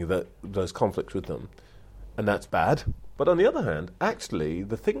 bringing those conflicts with them. And that's bad. But on the other hand, actually,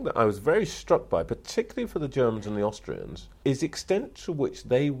 the thing that I was very struck by, particularly for the Germans and the Austrians, is the extent to which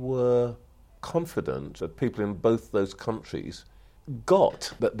they were confident that people in both those countries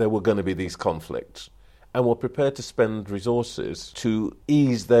got that there were going to be these conflicts and were prepared to spend resources to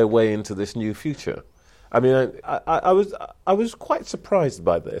ease their way into this new future. I mean, I was quite surprised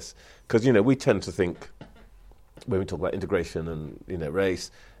by this because, we tend to think, when we talk about integration and, race,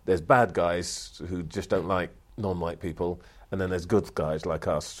 there's bad guys who just don't like non-white people, and then there's good guys like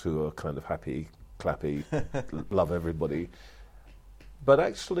us who are kind of happy, clappy, love everybody. But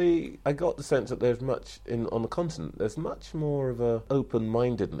actually, I got the sense that there's on the continent, there's much more of a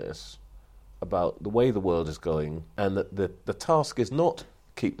open-mindedness about the way the world is going, and that the task is not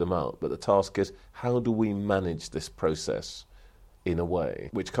keep them out, but the task is how do we manage this process in a way,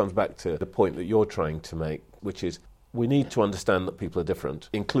 which comes back to the point that you're trying to make, which is we need to understand that people are different,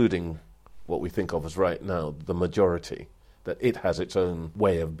 including what we think of as right now, the majority, that it has its own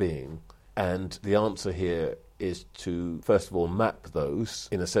way of being. And the answer here is to, first of all, map those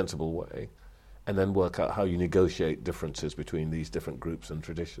in a sensible way, and then work out how you negotiate differences between these different groups and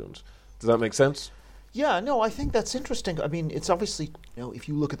traditions. Does that make sense? Yeah, no, I think that's interesting. I mean, it's obviously, if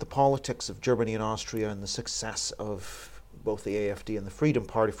you look at the politics of Germany and Austria and the success of both the AfD and the Freedom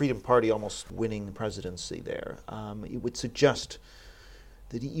Party almost winning the presidency there, it would suggest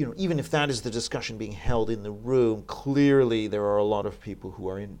that, even if that is the discussion being held in the room, clearly there are a lot of people who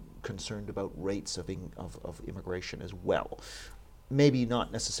are concerned about rates of immigration as well. Maybe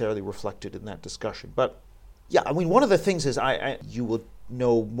not necessarily reflected in that discussion. But, yeah, I mean, one of the things is, you will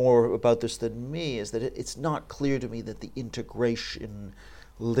know more about this than me, is that it's not clear to me that the integration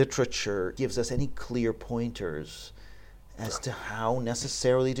literature gives us any clear pointers as to how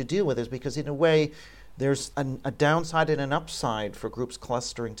necessarily to deal with this, because in a way, there's a downside and an upside for groups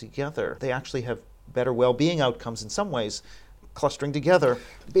clustering together. They actually have better well-being outcomes in some ways clustering together.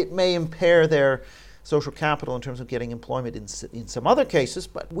 It may impair their social capital in terms of getting employment in some other cases,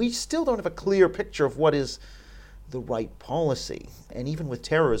 but we still don't have a clear picture of what is the right policy. And even with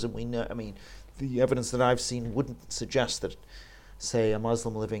terrorism, we know, I mean, the evidence that I've seen wouldn't suggest that, say, a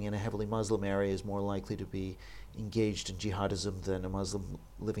Muslim living in a heavily Muslim area is more likely to be engaged in jihadism than a Muslim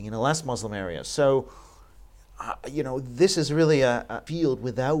living in a less Muslim area. So, this is really a field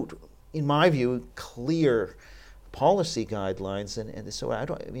without, in my view, clear policy guidelines, and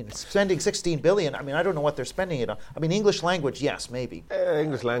so spending 16 billion, I don't know what they're spending it on. English language, yes, maybe.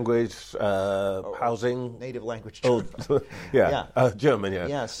 English language, housing. Native language. German, yeah.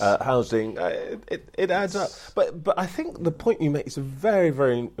 Yes. Housing, it adds up. But I think the point you make is a very,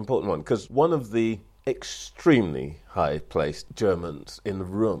 very important one, because one of the extremely high-placed Germans in the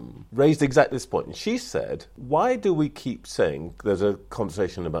room raised exactly this point. And she said, why do we keep saying, there's a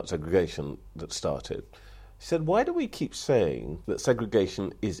conversation about segregation that started, she said, why do we keep saying that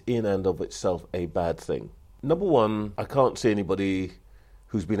segregation is in and of itself a bad thing? Number one, I can't see anybody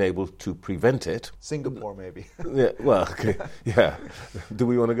who's been able to prevent it. Singapore, maybe. Yeah, well, okay, yeah. Do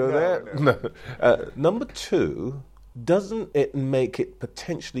we want to go there? No. Number two, doesn't it make it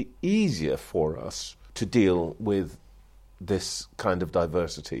potentially easier for us to deal with this kind of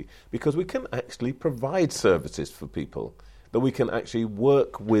diversity? Because we can actually provide services for people, that we can actually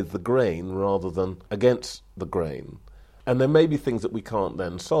work with the grain rather than against the grain. And there may be things that we can't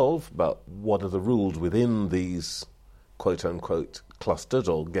then solve about what are the rules within these quote-unquote clusters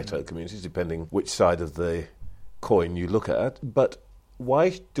or ghetto communities, depending which side of the coin you look at. But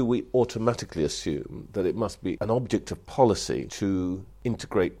why do we automatically assume that it must be an object of policy to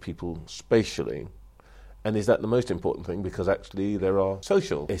integrate people spatially? And is that the most important thing? Because actually there are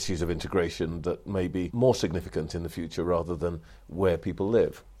social issues of integration that may be more significant in the future rather than where people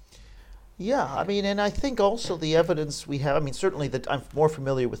live. Yeah, I mean, and I think also the evidence we have, I mean, certainly that I'm more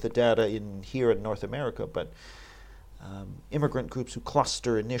familiar with the data here in North America, but immigrant groups who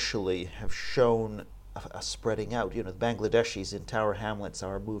cluster initially have shown a spreading out. You know, the Bangladeshis in Tower Hamlets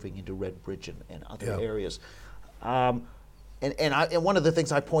are moving into Redbridge and other areas. And one of the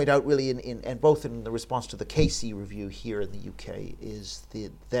things I point out really in both in the response to the Casey review here in the UK is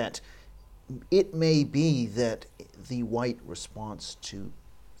that it may be that the white response to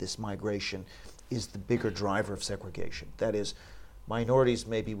this migration is the bigger driver of segregation. That is, minorities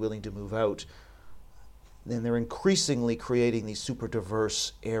may be willing to move out, then they're increasingly creating these super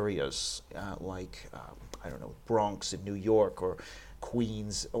diverse areas like, I don't know, Bronx in New York or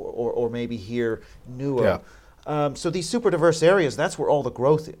Queens or maybe here, Newark. Yeah. So these super diverse areas, that's where all the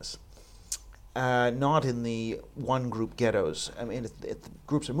growth is. Not in the one group ghettos. I mean,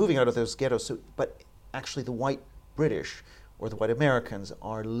 groups are moving out of those ghettos, but actually the white British or the white Americans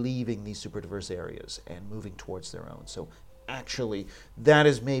are leaving these super diverse areas and moving towards their own. So actually, that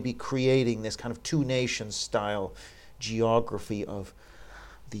is maybe creating this kind of two-nation style geography of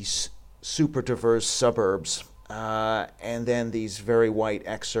these super diverse suburbs and then these very white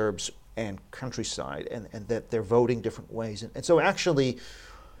exurbs and countryside, and that they're voting different ways. And so actually,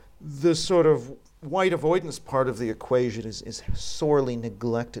 the sort of white avoidance part of the equation is sorely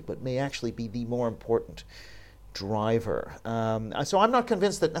neglected, but may actually be the more important driver. So I'm not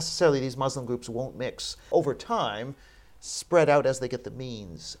convinced that necessarily these Muslim groups won't mix over time, spread out as they get the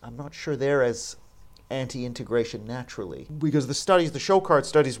means. I'm not sure they're as anti-integration naturally, because the studies, the show card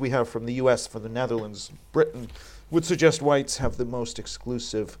studies we have from the US, from the Netherlands, Britain, would suggest whites have the most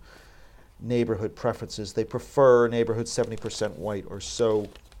exclusive neighborhood preferences. They prefer neighborhoods 70% white or so,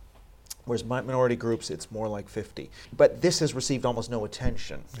 whereas minority groups, it's more like 50. But this has received almost no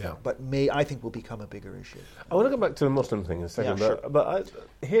attention, but I think will become a bigger issue. I want to go back to the Muslim thing in a second, but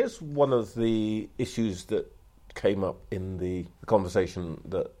here's one of the issues that came up in the conversation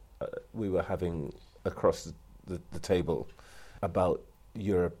that we were having across the table about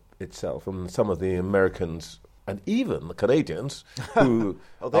Europe itself, and some of the Americans and even the Canadians who...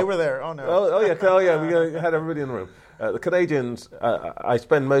 they were there. Oh, no. We had everybody in the room. The Canadians, I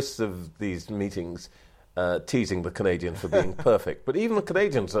spend most of these meetings teasing the Canadians for being perfect, but even the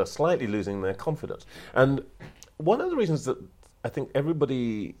Canadians are slightly losing their confidence. And one of the reasons that I think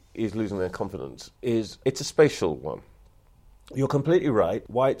everybody is losing their confidence is it's a spatial one. You're completely right.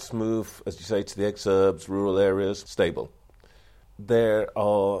 Whites move, as you say, to the exurbs, rural areas, stable. There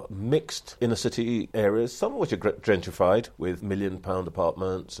are mixed inner city areas, some of which are gentrified, with £1 million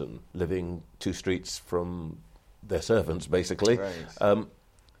apartments and living 2 streets from their servants, basically. Right.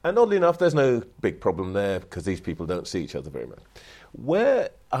 And oddly enough, there's no big problem there because these people don't see each other very much. Where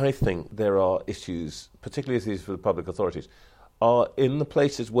I think there are issues, particularly these for the public authorities, are in the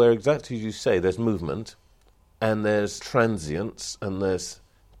places where, exactly as you say, there's movement and there's transience and there's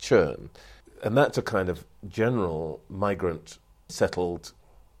churn. And that's a kind of general migrant settled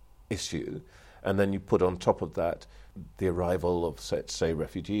issue. And then you put on top of that the arrival of, say,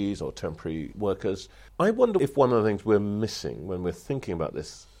 refugees or temporary workers. I wonder if one of the things we're missing when we're thinking about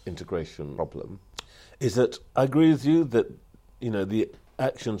this integration problem is that I agree with you that, you know, the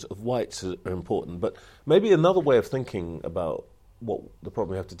actions of whites are important, but maybe another way of thinking about what the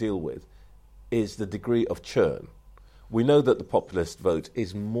problem we have to deal with is the degree of churn. We know that the populist vote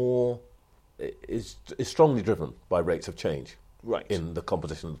is strongly driven by rates of change in the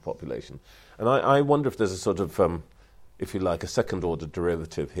composition of the population. And I wonder if there's a sort of, if you like, a second-order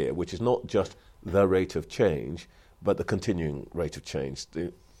derivative here, which is not just the rate of change, but the continuing rate of change,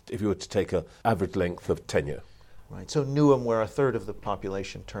 if you were to take an average length of tenure. Right. So Newham, where a third of the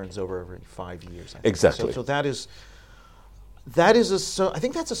population turns over every 5 years. Exactly. So that is I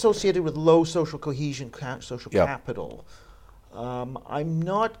think that's associated with low social cohesion, social capital. I'm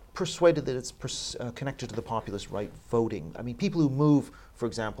not persuaded that it's connected to the populist right voting. I mean, people who move, for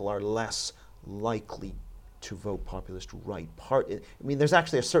example, are less likely to vote populist right. There's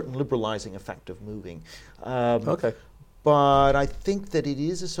actually a certain liberalizing effect of moving. But I think that it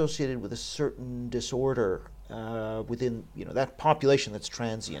is associated with a certain disorder within that population that's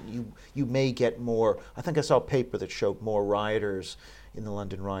transient. You may get more. I think I saw a paper that showed more rioters in the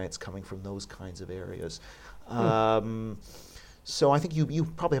London riots coming from those kinds of areas. So I think you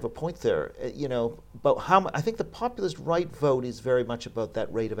probably have a point there. But I think the populist right vote is very much about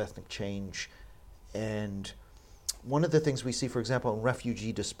that rate of ethnic change, and one of the things we see, for example, in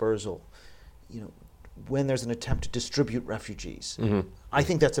refugee dispersal, when there's an attempt to distribute refugees, I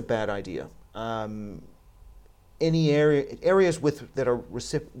think that's a bad idea. Any areas that are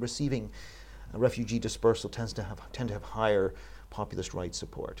receiving refugee dispersal tend to have higher populist right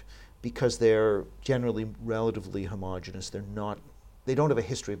support, because they're generally relatively homogenous. They don't have a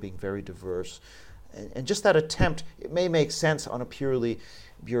history of being very diverse. And just that attempt, it may make sense on a purely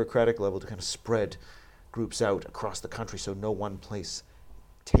bureaucratic level to kind of spread groups out across the country so no one place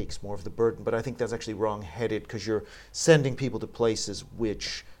takes more of the burden. But I think that's actually wrong-headed, because you're sending people to places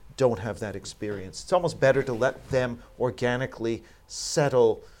which don't have that experience. It's almost better to let them organically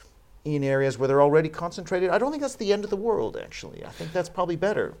settle in areas where they're already concentrated. I don't think that's the end of the world, actually. I think that's probably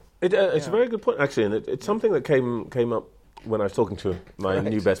better. It's a very good point, actually, and it's something that came up when I was talking to my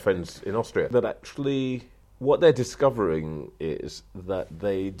new best friends in Austria, that actually what they're discovering is that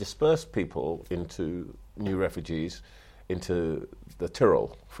they disperse people into new refugees, into the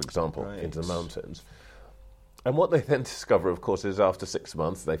Tyrol, for example, into the mountains. And what they then discover, of course, is after 6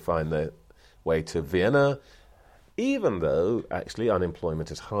 months they find their way to Vienna, even though actually unemployment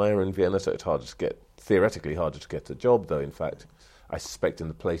is higher in Vienna, so it's theoretically harder to get a job, though in fact I suspect in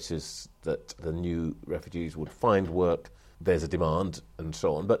the places that the new refugees would find work, there's a demand and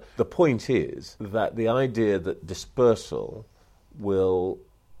so on. But the point is that the idea that dispersal will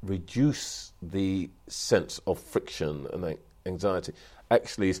reduce the sense of friction and anxiety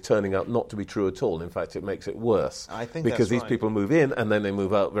actually is turning out not to be true at all. In fact, it makes it worse. I think because these people move in and then they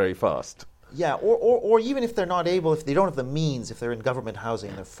move out very fast. Yeah, or even if they're not able, if they don't have the means, if they're in government housing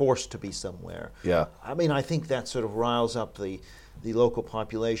and they're forced to be somewhere. Yeah. I mean, I think that sort of riles up the local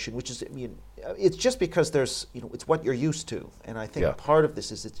population, which is, it's just because there's, it's what you're used to. And I think part of this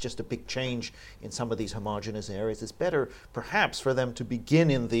is it's just a big change in some of these homogenous areas. It's better, perhaps, for them to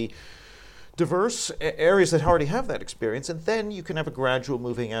begin in the diverse areas that already have that experience, and then you can have a gradual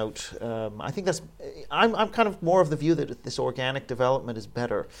moving out. I think I'm kind of more of the view that this organic development is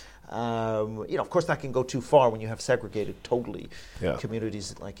better. Of course, that can go too far when you have segregated totally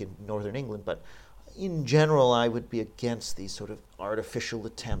communities like in northern England, but in general, I would be against these sort of artificial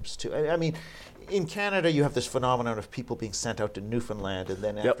attempts to. I mean, in Canada, you have this phenomenon of people being sent out to Newfoundland, and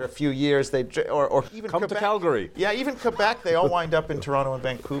then after a few years, they or even come Quebec, to Calgary. Yeah, even Quebec, they all wind up in Toronto and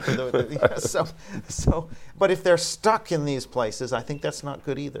Vancouver. But if they're stuck in these places, I think that's not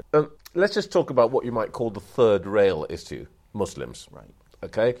good either. Let's just talk about what you might call the third rail issue: Muslims. Right.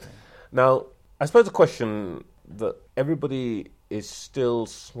 Okay. Now, I suppose the question that everybody is still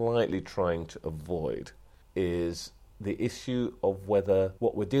slightly trying to avoid is the issue of whether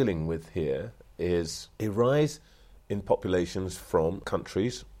what we're dealing with here is a rise in populations from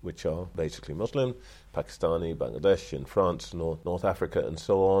countries which are basically Muslim, Pakistani, Bangladesh, in France, North Africa, and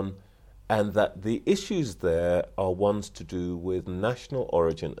so on, and that the issues there are ones to do with national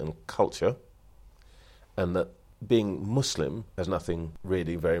origin and culture, and that being Muslim has nothing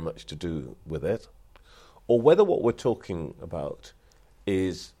really very much to do with it, or whether what we're talking about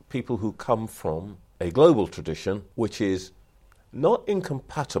is people who come from a global tradition which is not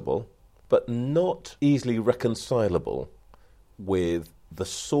incompatible but not easily reconcilable with the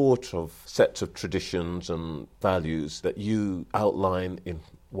sort of sets of traditions and values that you outline in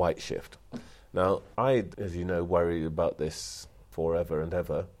White Shift. Now, I, as you know, worry about this forever and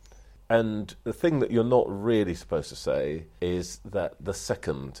ever. And the thing that you're not really supposed to say is that the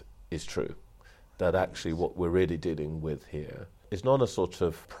second is true, that actually what we're really dealing with here is not a sort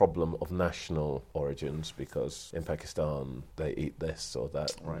of problem of national origins, because in Pakistan they eat this or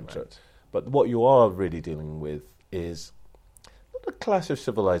that. Right. But what you are really dealing with is not a clash of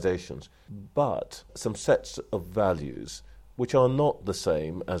civilizations, but some sets of values which are not the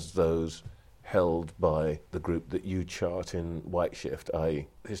same as those held by the group that you chart in White Shift, i.e.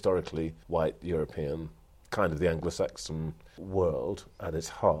 historically white European, kind of the Anglo-Saxon world at its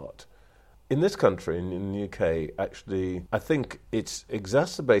heart. In this country, in the UK, actually, I think it's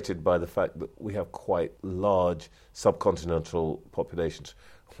exacerbated by the fact that we have quite large subcontinental populations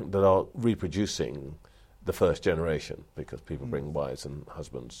that are reproducing the first generation, because people bring wives and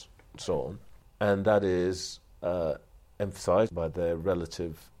husbands and so on. And that is emphasized by their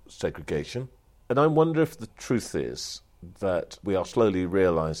relative segregation. And I wonder if the truth is that we are slowly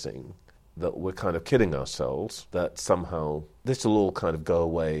realizing that we're kind of kidding ourselves, that somehow this will all kind of go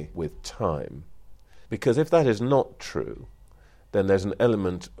away with time. Because if that is not true, then there's an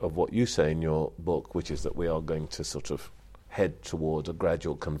element of what you say in your book, which is that we are going to sort of head towards a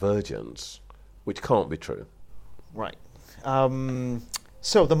gradual convergence, which can't be true. Right.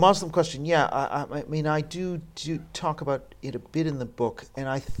 So the Muslim question, I mean, I do talk about it a bit in the book, and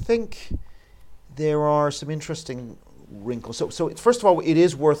I think there are some interesting wrinkles. So first of all, it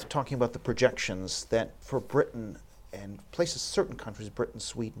is worth talking about the projections that for Britain, and places, certain countries, Britain,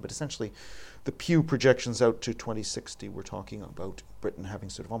 Sweden, but essentially the Pew projections out to 2060, we're talking about Britain having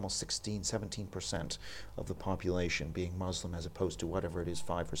sort of almost 16, 17% of the population being Muslim as opposed to whatever it is,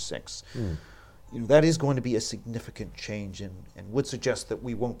 5 or 6. That is going to be a significant change and would suggest that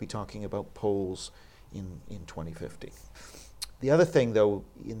we won't be talking about polls in 2050. The other thing, though,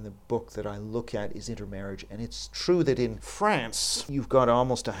 in the book that I look at is intermarriage, and it's true that in France, you've got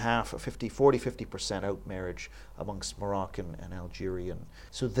almost a half, 40-50% outmarriage amongst Moroccan and Algerian.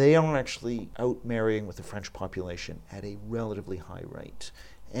 So they are actually outmarrying with the French population at a relatively high rate.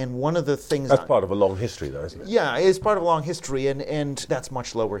 And one of the things... That's part of a long history, though, isn't it? Yeah, it's part of a long history, and that's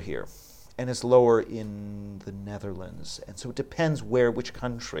much lower here. And it's lower in the Netherlands. And so it depends which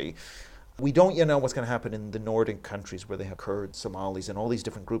country. We don't yet know what's going to happen in the Nordic countries where they have Kurds, Somalis, and all these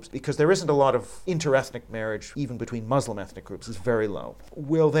different groups, because there isn't a lot of inter-ethnic marriage, even between Muslim ethnic groups. It's very low.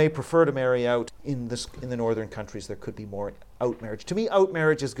 Will they prefer to marry out? In the northern countries, there could be more outmarriage. To me,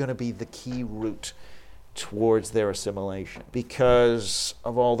 outmarriage is going to be the key route towards their assimilation because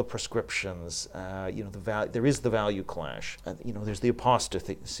of all the prescriptions. There is the value clash. There's the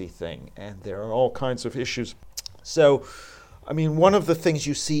apostasy thing, and there are all kinds of issues. So, I mean, one of the things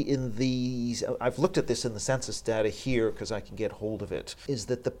you see in these, I've looked at this in the census data here because I can get hold of it, is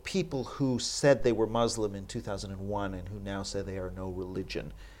that the people who said they were Muslim in 2001 and who now say they are no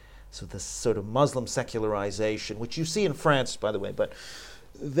religion, so this sort of Muslim secularization, which you see in France, by the way, but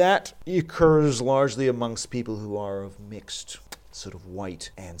that occurs largely amongst people who are of mixed sort of white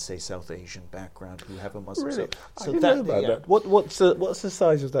and, say, South Asian background who have a Muslim. Really? So I didn't know about that. What's the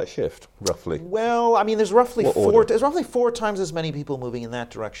size of that shift, roughly? Well, I mean, there's roughly four times as many people moving in that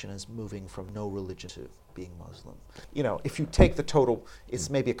direction as moving from no religion to being Muslim. If you take the total, it's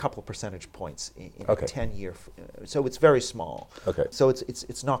maybe a couple percentage points in a 10-year. So it's very small. Okay. So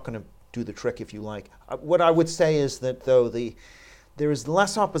it's not going to do the trick, if you like. What I would say is that, though, there is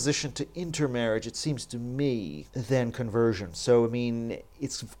less opposition to intermarriage, it seems to me, than conversion. So, I mean,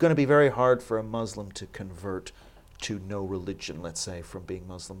 it's going to be very hard for a Muslim to convert to no religion, let's say, from being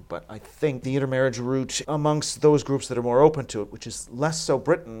Muslim. But I think the intermarriage route amongst those groups that are more open to it, which is less so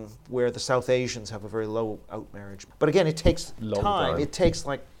Britain, where the South Asians have a very low outmarriage. But again, it takes time. It takes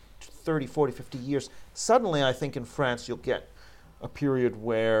like 30, 40, 50 years. Suddenly, I think in France, you'll get a period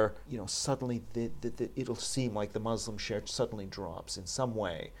where, suddenly it'll seem like the Muslim share suddenly drops in some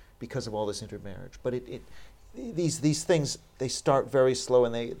way because of all this intermarriage. But these things, they start very slow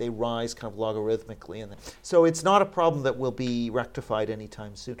and they rise kind of logarithmically. And so it's not a problem that will be rectified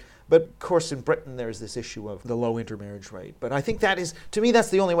anytime soon. But of course in Britain there's this issue of the low intermarriage rate. But I think to me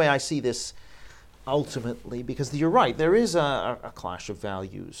that's the only way I see this ultimately, because you're right, there is a clash of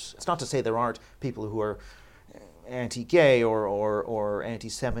values. It's not to say there aren't people who are anti-gay or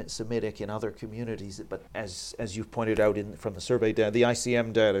anti-Semitic in other communities, but as you've pointed out from the survey data, the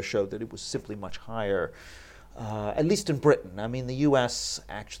ICM data showed that it was simply much higher, at least in Britain. I mean, the U.S.,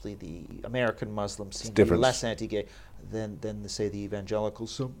 actually, the American Muslims seem to be less anti-gay than say, the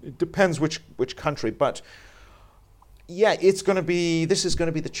evangelicals. So it depends which country, but yeah, this is going to be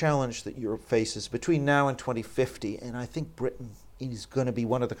the challenge that Europe faces between now and 2050, and I think Britain is going to be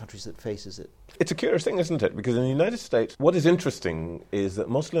one of the countries that faces it. It's a curious thing, isn't it? Because in the United States, what is interesting is that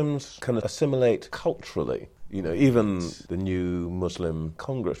Muslims can assimilate culturally. Even the new Muslim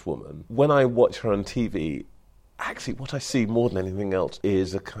congresswoman, when I watch her on TV, actually what I see more than anything else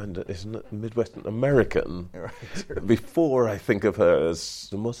is a kind of, isn't it, Midwestern American, right, before I think of her as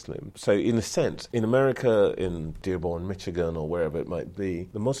a Muslim. So in a sense, in America, in Dearborn, Michigan, or wherever it might be,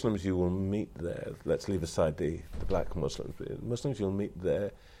 the Muslims you will meet there, let's leave aside the black Muslims, the Muslims you'll meet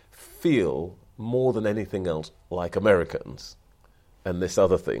there feel more than anything else like Americans. And this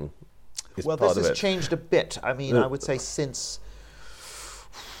other thing is part of it. Well, this has changed a bit. I mean, I would say since...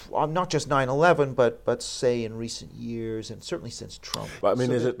 not just 9/11, but say in recent years, and certainly since Trump. But I mean,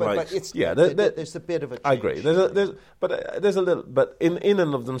 there's a bit of a change. I agree. There's a little, but in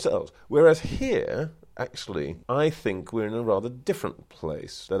and of themselves. Whereas here, actually, I think we're in a rather different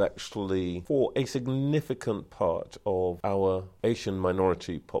place. That actually, for a significant part of our Asian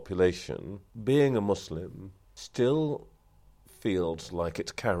minority population, being a Muslim still feels like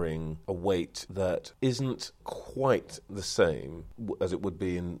it's carrying a weight that isn't quite the same as it would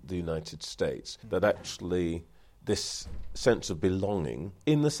be in the United States. That actually this sense of belonging,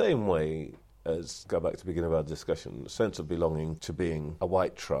 in the same way as, go back to the beginning of our discussion, the sense of belonging to being a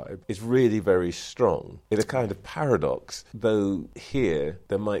white tribe is really very strong. It's a kind of paradox, though here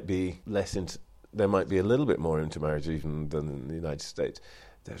there might be a little bit more intermarriage even than in the United States.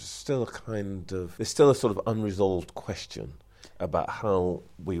 There's still a sort of unresolved question about how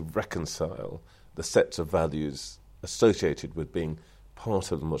we reconcile the sets of values associated with being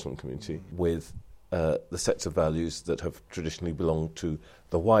part of the Muslim community with the sets of values that have traditionally belonged to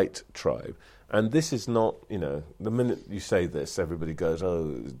the white tribe. And this is not, the minute you say this, everybody goes,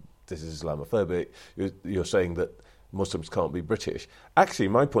 oh, this is Islamophobic. You're saying that Muslims can't be British. Actually,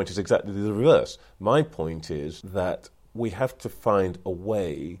 my point is exactly the reverse. My point is that we have to find a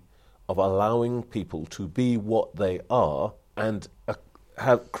way of allowing people to be what they are and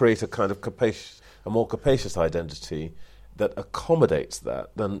create a kind of a more capacious identity that accommodates that,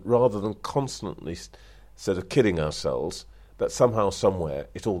 rather than constantly sort of kidding ourselves that somehow, somewhere,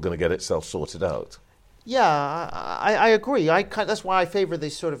 it's all going to get itself sorted out. Yeah, I agree. That's why I favor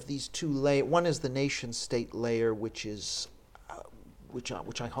these two layers. One is the nation-state layer, which is, which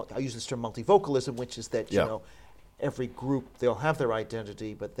I use this term multivocalism, which is that every group, they'll have their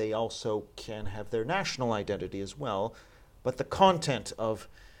identity, but they also can have their national identity as well. But the content of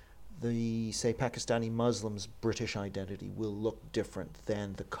the, say, Pakistani Muslims' British identity will look different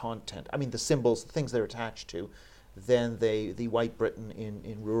than the content. I mean, the symbols, the things they're attached to, than the white Briton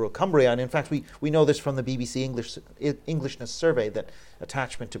in rural Cumbria. And in fact, we know this from the BBC Englishness survey, that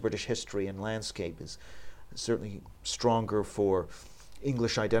attachment to British history and landscape is certainly stronger for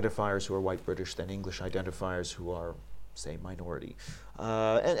English identifiers who are white British than English identifiers who are, say, minority.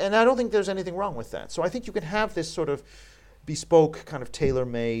 And I don't think there's anything wrong with that. So I think you can have this sort of bespoke, kind of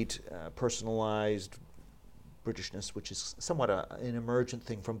tailor-made, personalized Britishness, which is somewhat an emergent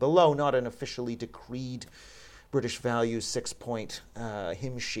thing from below, not an officially decreed British values 6-point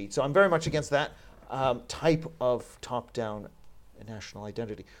hymn sheet. So I'm very much against that type of top-down national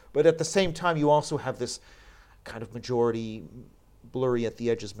identity. But at the same time, you also have this kind of majority, blurry at the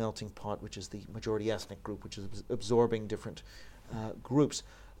edges melting pot, which is the majority ethnic group, which is absorbing different groups,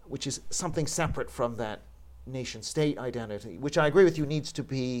 which is something separate from that nation-state identity, which I agree with you needs to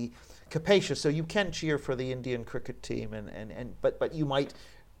be capacious. So you can cheer for the Indian cricket team, but you might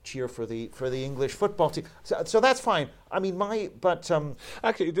cheer for the English football team. So that's fine. I mean,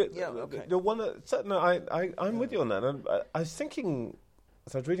 actually, the one I'm with you on that. And I was thinking,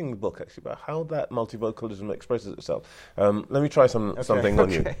 as I was reading the book, actually, about how that multivocalism expresses itself. Let me try something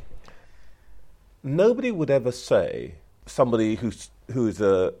on you. Nobody would ever say somebody who's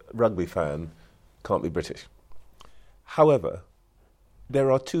a rugby fan can't be British. However,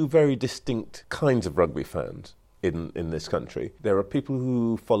 there are two very distinct kinds of rugby fans in this country. There are people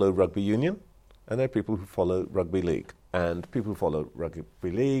who follow rugby union, and there are people who follow rugby league. And people who follow rugby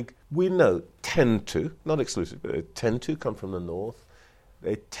league, we know, tend to, not exclusively, but they tend to come from the north.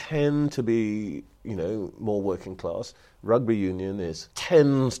 They tend to be, more working class. Rugby union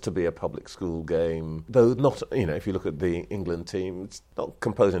tends to be a public school game, though not, if you look at the England team, it's not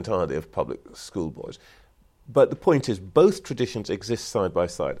composed entirely of public school boys. But the point is, both traditions exist side by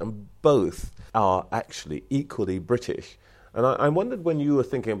side, and both are actually equally British. And I wondered, when you were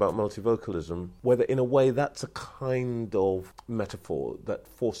thinking about multivocalism, whether in a way that's a kind of metaphor that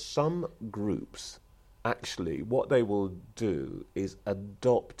for some groups, actually, what they will do is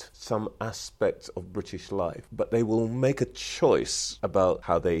adopt some aspects of British life, but they will make a choice about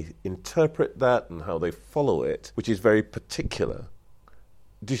how they interpret that and how they follow it, which is very particular.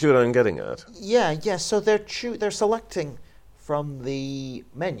 Do you see what I'm getting at? Yeah. So they're selecting from the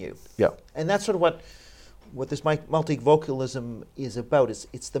menu. Yeah. And that's sort of what this multivocalism is about.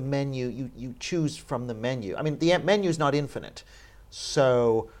 It's the menu. You choose from the menu. I mean, the menu is not infinite.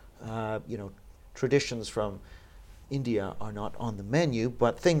 So, traditions from India are not on the menu,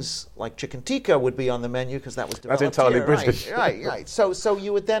 but things like chicken tikka would be on the menu because that was developed That's entirely here. British. Right. So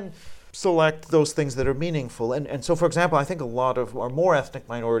you would then select those things that are meaningful. And so, for example, I think a lot of our more ethnic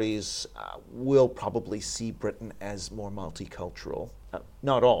minorities will probably see Britain as more multicultural.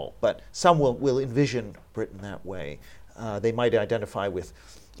 Not all, but some will envision Britain that way. They might identify with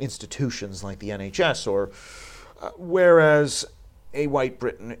institutions like the NHS, or whereas a white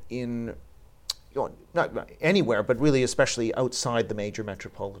Briton in not anywhere, but really especially outside the major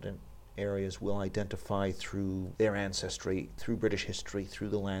metropolitan areas will identify through their ancestry, through British history, through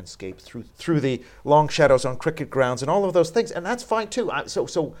the landscape, through the long shadows on cricket grounds and all of those things, and that's fine too.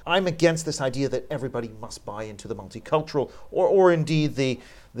 So I'm against this idea that everybody must buy into the multicultural or indeed the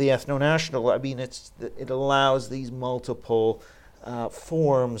ethno-national. I mean, it allows these multiple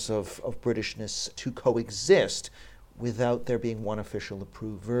forms of Britishness to coexist without there being one official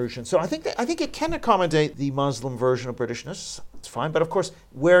approved version. So I think it can accommodate the Muslim version of Britishness. It's fine, but of course,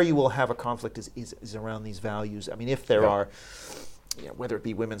 where you will have a conflict is around these values. I mean, if there are, whether it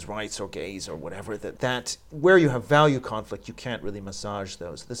be women's rights or gays or whatever, that where you have value conflict, you can't really massage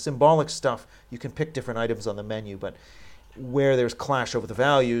those. The symbolic stuff, you can pick different items on the menu, but where there's clash over the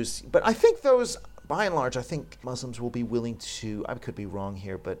values. But I think those by and large, I think Muslims will be willing to, I could be wrong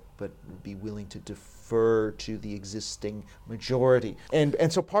here, but be willing to defer to the existing majority.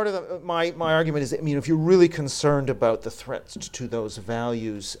 And so part of my argument is, I mean, if you're really concerned about the threats to those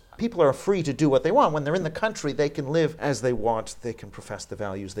values, people are free to do what they want. When they're in the country, they can live as they want. They can profess the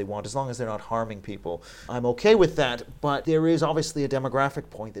values they want, as long as they're not harming people. I'm okay with that, but there is obviously a demographic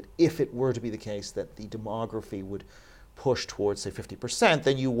point that if it were to be the case that the demography would push towards, say, 50%,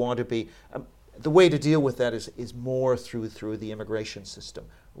 then you want to be... the way to deal with that is more through the immigration system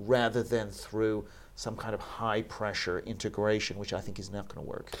rather than through some kind of high-pressure integration, which I think is not going to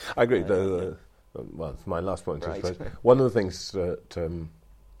work. I agree. Well, it's my last point. Right. I suppose. One of the things that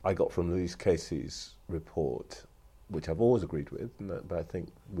I got from Louise Casey's report, which I've always agreed with, but I think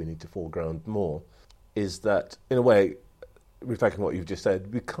we need to foreground more, is that, in a way, reflecting what you've just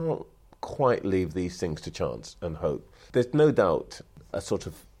said, we can't quite leave these things to chance and hope. There's no doubt a sort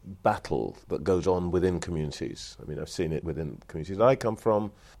of battle that goes on within communities. I mean, I've seen it within communities I come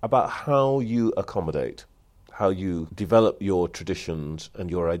from, about how you accommodate, how you develop your traditions and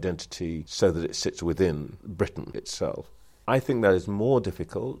your identity so that it sits within Britain itself. I think that is more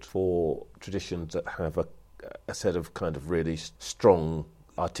difficult for traditions that have a set of kind of really strong,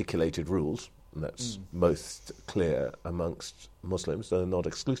 articulated rules. And that's most clear amongst Muslims, though not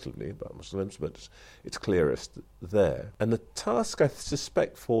exclusively about Muslims, but it's clearest there. And the task, I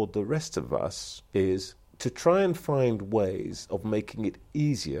suspect, for the rest of us is to try and find ways of making it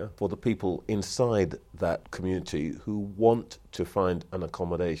easier for the people inside that community who want to find an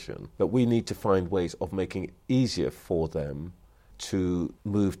accommodation, that we need to find ways of making it easier for them to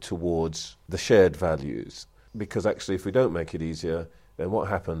move towards the shared values. Because actually, if we don't make it easier, then what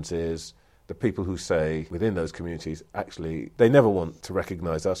happens is the people who say within those communities, actually, they never want to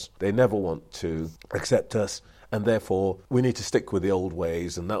recognise us, they never want to accept us, and therefore we need to stick with the old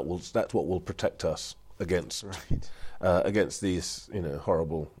ways, and that's what will protect us against against these,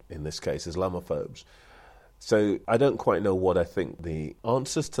 horrible, in this case, Islamophobes. So I don't quite know what I think the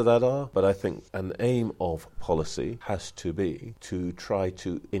answers to that are, but I think an aim of policy has to be to try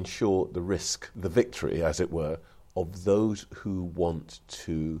to ensure the victory, as it were, of those who want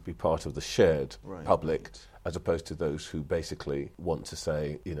to be part of the shared public, as opposed to those who basically want to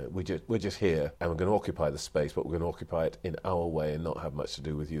say, we're just here and we're going to occupy the space, but we're going to occupy it in our way and not have much to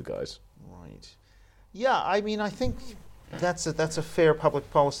do with you guys. Right. Yeah, I mean, I think that's a fair public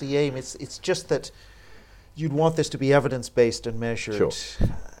policy aim. It's just that you'd want this to be evidence-based and measured,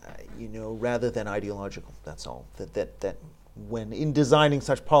 rather than ideological. That's all. That when in designing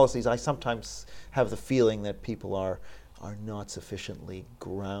such policies, I sometimes have the feeling that people are not sufficiently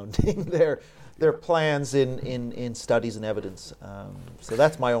grounding their plans in studies and evidence. So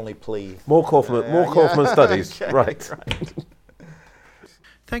that's my only plea. More Kaufman studies, okay, right.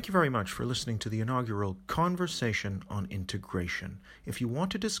 Thank you very much for listening to the inaugural Conversation on Integration. If you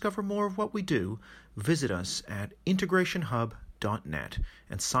want to discover more of what we do, visit us at integrationhub.net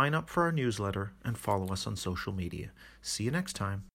and sign up for our newsletter and follow us on social media. See you next time.